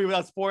this movie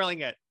without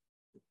spoiling it.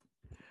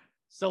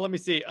 So let me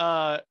see.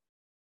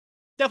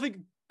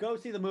 Definitely go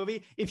see the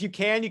movie. If you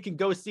can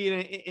go see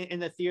it in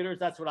the theaters.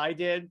 That's what I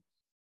did.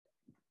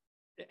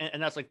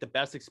 And that's like the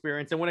best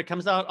experience. And when it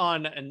comes out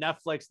on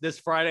Netflix this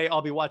Friday,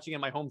 I'll be watching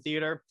in my home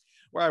theater,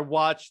 where I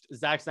watched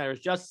Zack Snyder's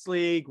Justice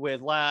League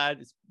with Lad.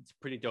 It's a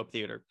pretty dope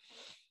theater.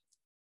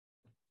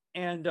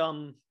 And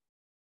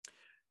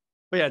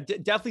but yeah,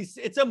 definitely,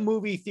 it's a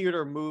movie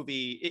theater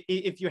movie.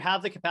 If you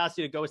have the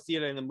capacity to go see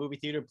it in the movie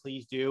theater,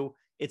 please do.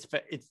 It's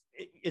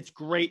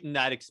great in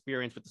that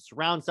experience with the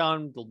surround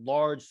sound, the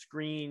large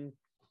screen.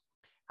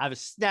 Have a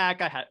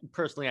snack. I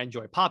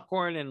enjoy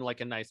popcorn, and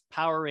like a nice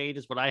Powerade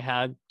is what I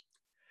had.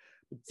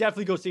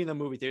 Definitely go see it in the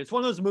movie theater. It's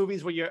one of those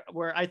movies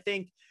where I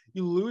think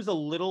you lose a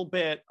little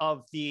bit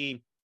of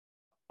the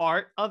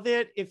art of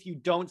it if you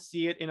don't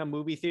see it in a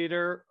movie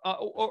theater,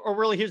 or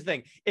really, here's the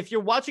thing: if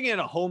you're watching it in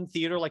a home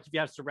theater, like if you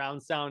have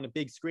surround sound, a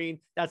big screen,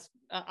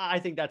 I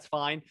think that's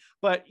fine.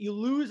 But you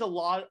lose a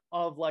lot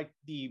of like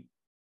the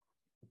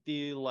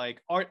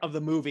like art of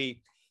the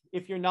movie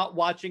if you're not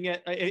watching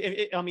it.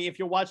 If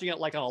you're watching it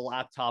like on a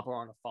laptop or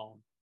on a phone,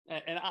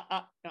 and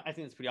I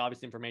think it's pretty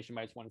obvious information,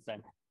 but I just want to say.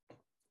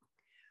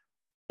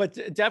 But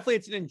definitely,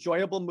 it's an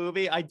enjoyable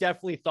movie. I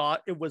definitely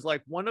thought it was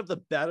like one of the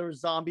better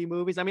zombie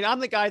movies. I mean, I'm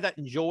the guy that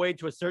enjoyed,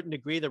 to a certain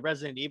degree, the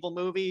Resident Evil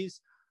movies,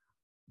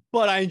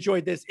 but I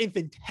enjoyed this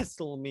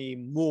infinitesimally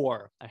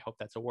more. I hope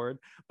that's a word.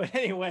 But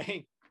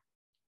anyway,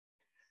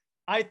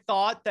 I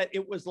thought that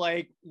it was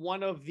like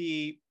one of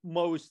the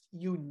most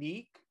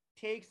unique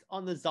takes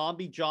on the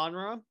zombie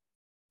genre.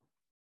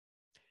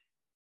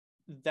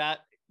 And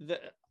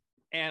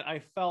I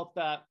felt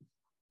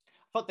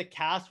the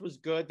cast was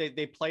good.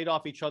 They played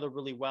off each other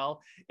really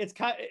well. It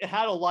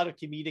had a lot of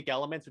comedic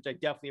elements, which I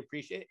definitely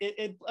appreciate.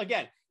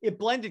 It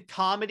blended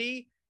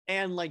comedy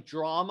and like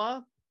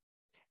drama,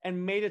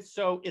 and made it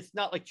so it's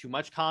not like too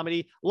much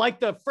comedy, like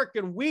the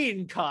freaking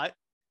Whedon cut,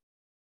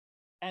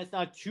 and it's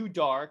not too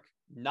dark,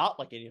 not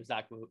like any of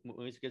Zach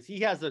movies, because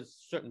he has a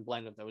certain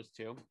blend of those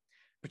two,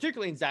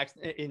 particularly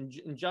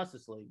in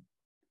Justice League.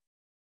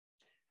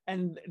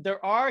 And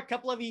there are a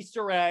couple of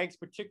Easter eggs,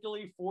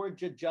 particularly for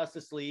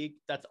Justice League.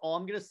 That's all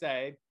I'm going to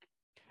say.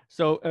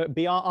 So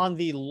be on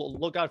the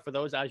lookout for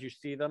those as you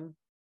see them.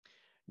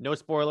 No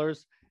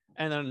spoilers.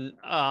 And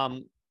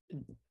then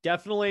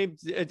definitely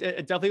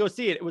go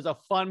see it. It was a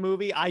fun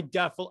movie. I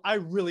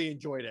really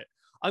enjoyed it.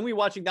 I'm going to be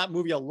watching that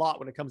movie a lot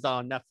when it comes out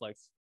on Netflix.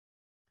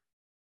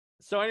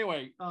 So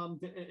anyway,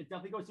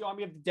 definitely go see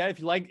Army of the Dead.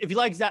 If you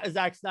like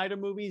Zack Snyder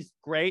movies,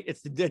 great.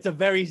 It's a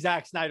very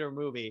Zack Snyder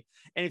movie.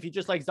 And if you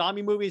just like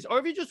zombie movies, or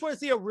if you just want to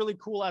see a really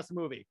cool ass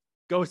movie,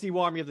 go see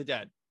Army of the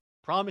Dead.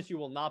 Promise you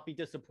will not be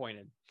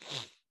disappointed.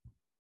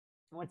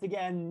 Once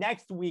again,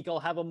 next week I'll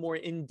have a more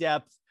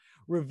in-depth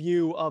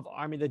review of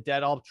Army of the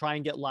Dead. I'll try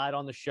and get Lad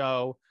on the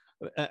show,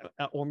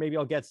 or maybe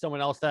I'll get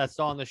someone else that I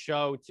saw on the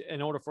show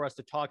in order for us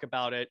to talk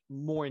about it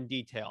more in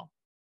detail.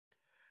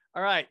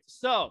 All right,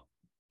 so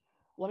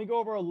let me go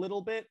over a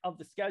little bit of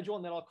the schedule,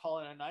 and then I'll call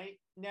it a night.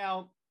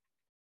 Now,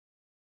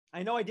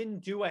 I know I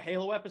didn't do a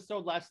Halo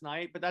episode last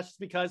night, but that's just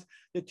because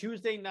the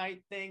Tuesday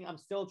night thing, I'm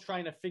still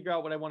trying to figure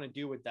out what I want to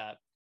do with that.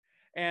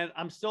 And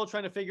I'm still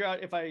trying to figure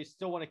out if I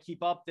still want to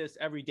keep up this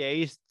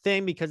everyday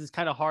thing, because it's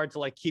kind of hard to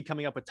like keep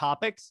coming up with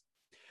topics.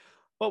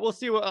 But we'll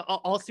see.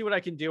 I'll see what I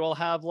can do. I'll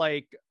have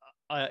like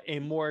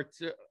more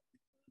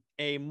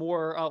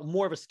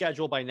of a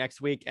schedule by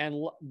next week.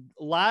 And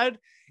Lad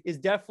is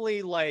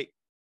definitely like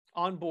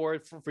on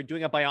board for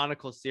doing a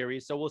Bionicle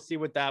series. So we'll see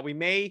with that. We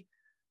may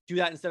do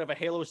that instead of a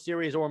Halo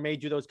series, or may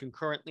do those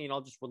concurrently, and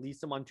I'll just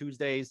release them on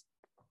Tuesdays.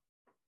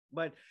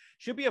 But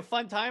should be a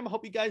fun time. I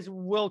hope you guys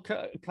will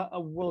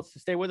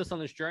stay with us on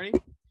this journey.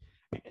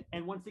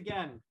 And once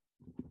again,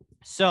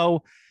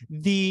 so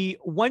the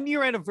 1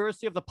 year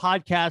anniversary of the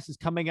podcast is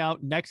coming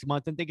out next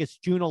month. I think it's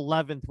June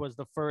 11th was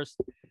the first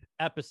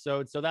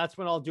episode. So that's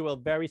when I'll do a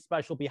very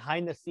special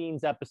behind the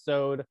scenes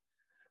episode,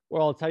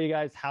 where I'll tell you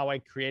guys how I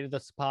created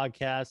this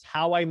podcast,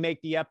 how I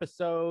make the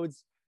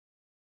episodes,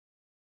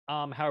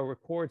 how I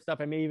record stuff.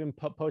 I may even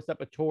post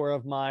up a tour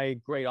of my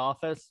great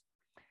office.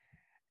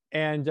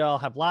 And I'll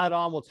have Lad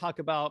on. We'll talk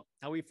about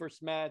how we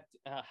first met,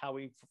 how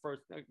we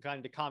first got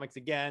into comics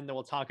again. Then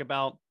we'll talk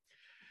about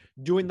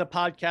doing the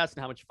podcast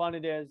and how much fun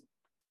it is.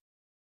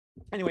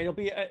 Anyway,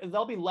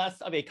 there'll be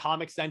less of a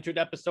comic-centered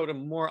episode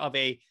and more of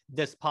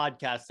this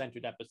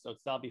podcast-centered episode. So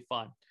that'll be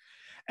fun.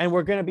 And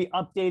we're going to be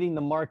updating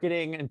the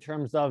marketing in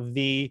terms of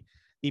the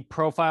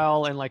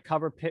profile and like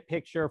cover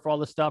picture for all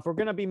the stuff. We're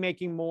going to be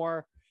making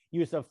more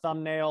use of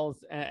thumbnails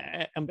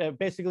and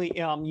basically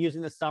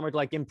using the summer to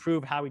like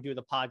improve how we do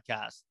the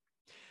podcast.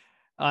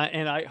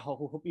 And I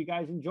hope you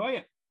guys enjoy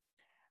it.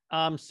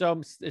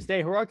 So stay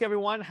heroic,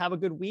 everyone. Have a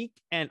good week,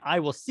 and I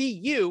will see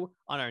you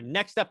on our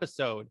next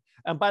episode.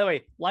 And by the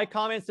way, like,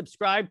 comment,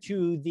 subscribe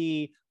to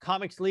the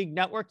Comics League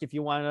Network if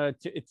you want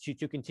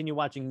to continue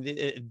watching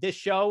this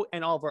show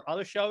and all of our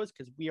other shows,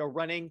 because we are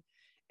running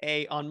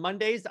on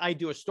Mondays. I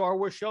do a Star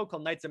Wars show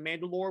called Knights of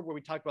Mandalore where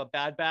we talk about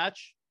Bad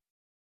Batch.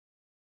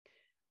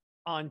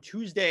 On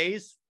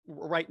Tuesdays,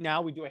 right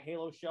now, we do a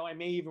Halo show. I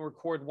may even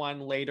record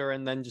one later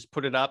and then just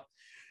put it up.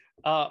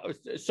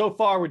 So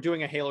far, we're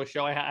doing a Halo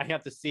show. I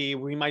have to see.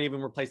 We might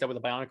even replace that with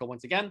a Bionicle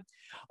once again.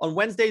 On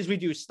Wednesdays, we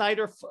do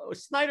Snyder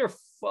focused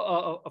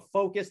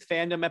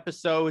fandom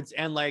episodes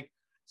and like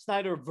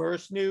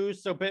Snyderverse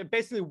news. So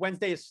basically,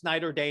 Wednesday is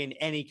Snyder Day in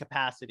any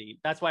capacity.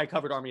 That's why I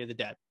covered Army of the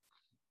Dead.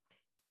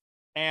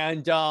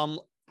 And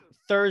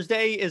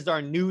Thursday is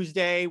our news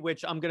day,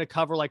 which I'm going to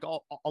cover like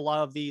a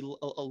lot of the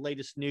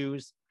latest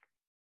news.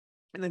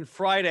 And then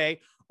Friday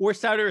or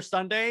Saturday or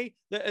Sunday,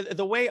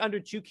 the way Under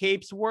Two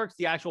Capes works,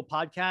 the actual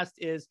podcast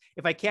is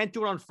if I can't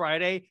do it on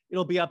Friday,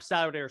 it'll be up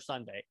Saturday or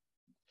Sunday,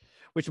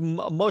 which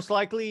most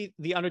likely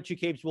the Under Two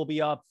Capes will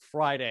be up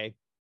Friday.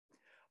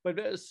 But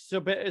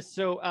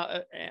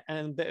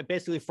and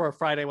basically for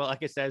Friday, well,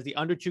 like I said, is the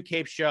Under Two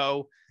Capes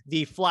show,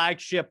 the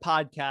flagship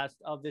podcast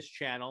of this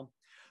channel.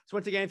 So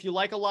once again, if you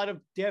like a lot of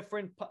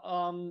different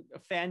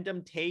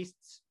fandom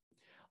tastes,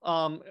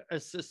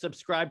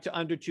 subscribe to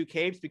Under Two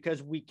Capes,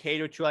 because we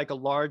cater to like a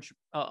large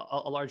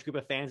group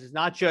of fans. It's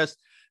not just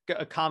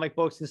comic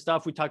books and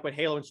stuff. We talk about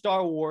Halo and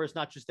Star Wars,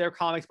 not just their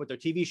comics, but their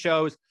TV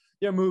shows,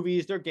 their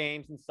movies, their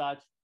games and such.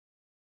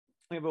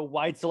 We have a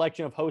wide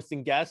selection of hosts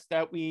and guests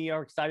that we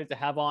are excited to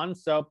have on.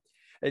 So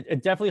I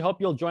definitely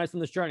hope you'll join us on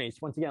this journey. So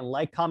once again,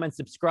 like, comment,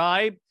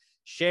 subscribe,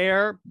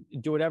 share,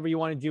 do whatever you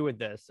want to do with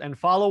this, and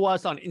follow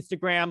us on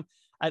Instagram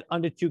at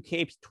Under Two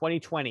Capes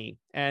 2020,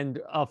 and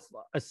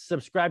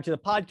subscribe to the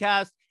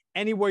podcast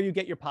anywhere you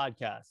get your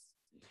podcasts.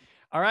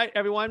 All right,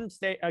 everyone,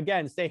 stay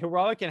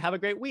heroic and have a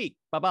great week.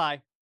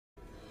 Bye-bye.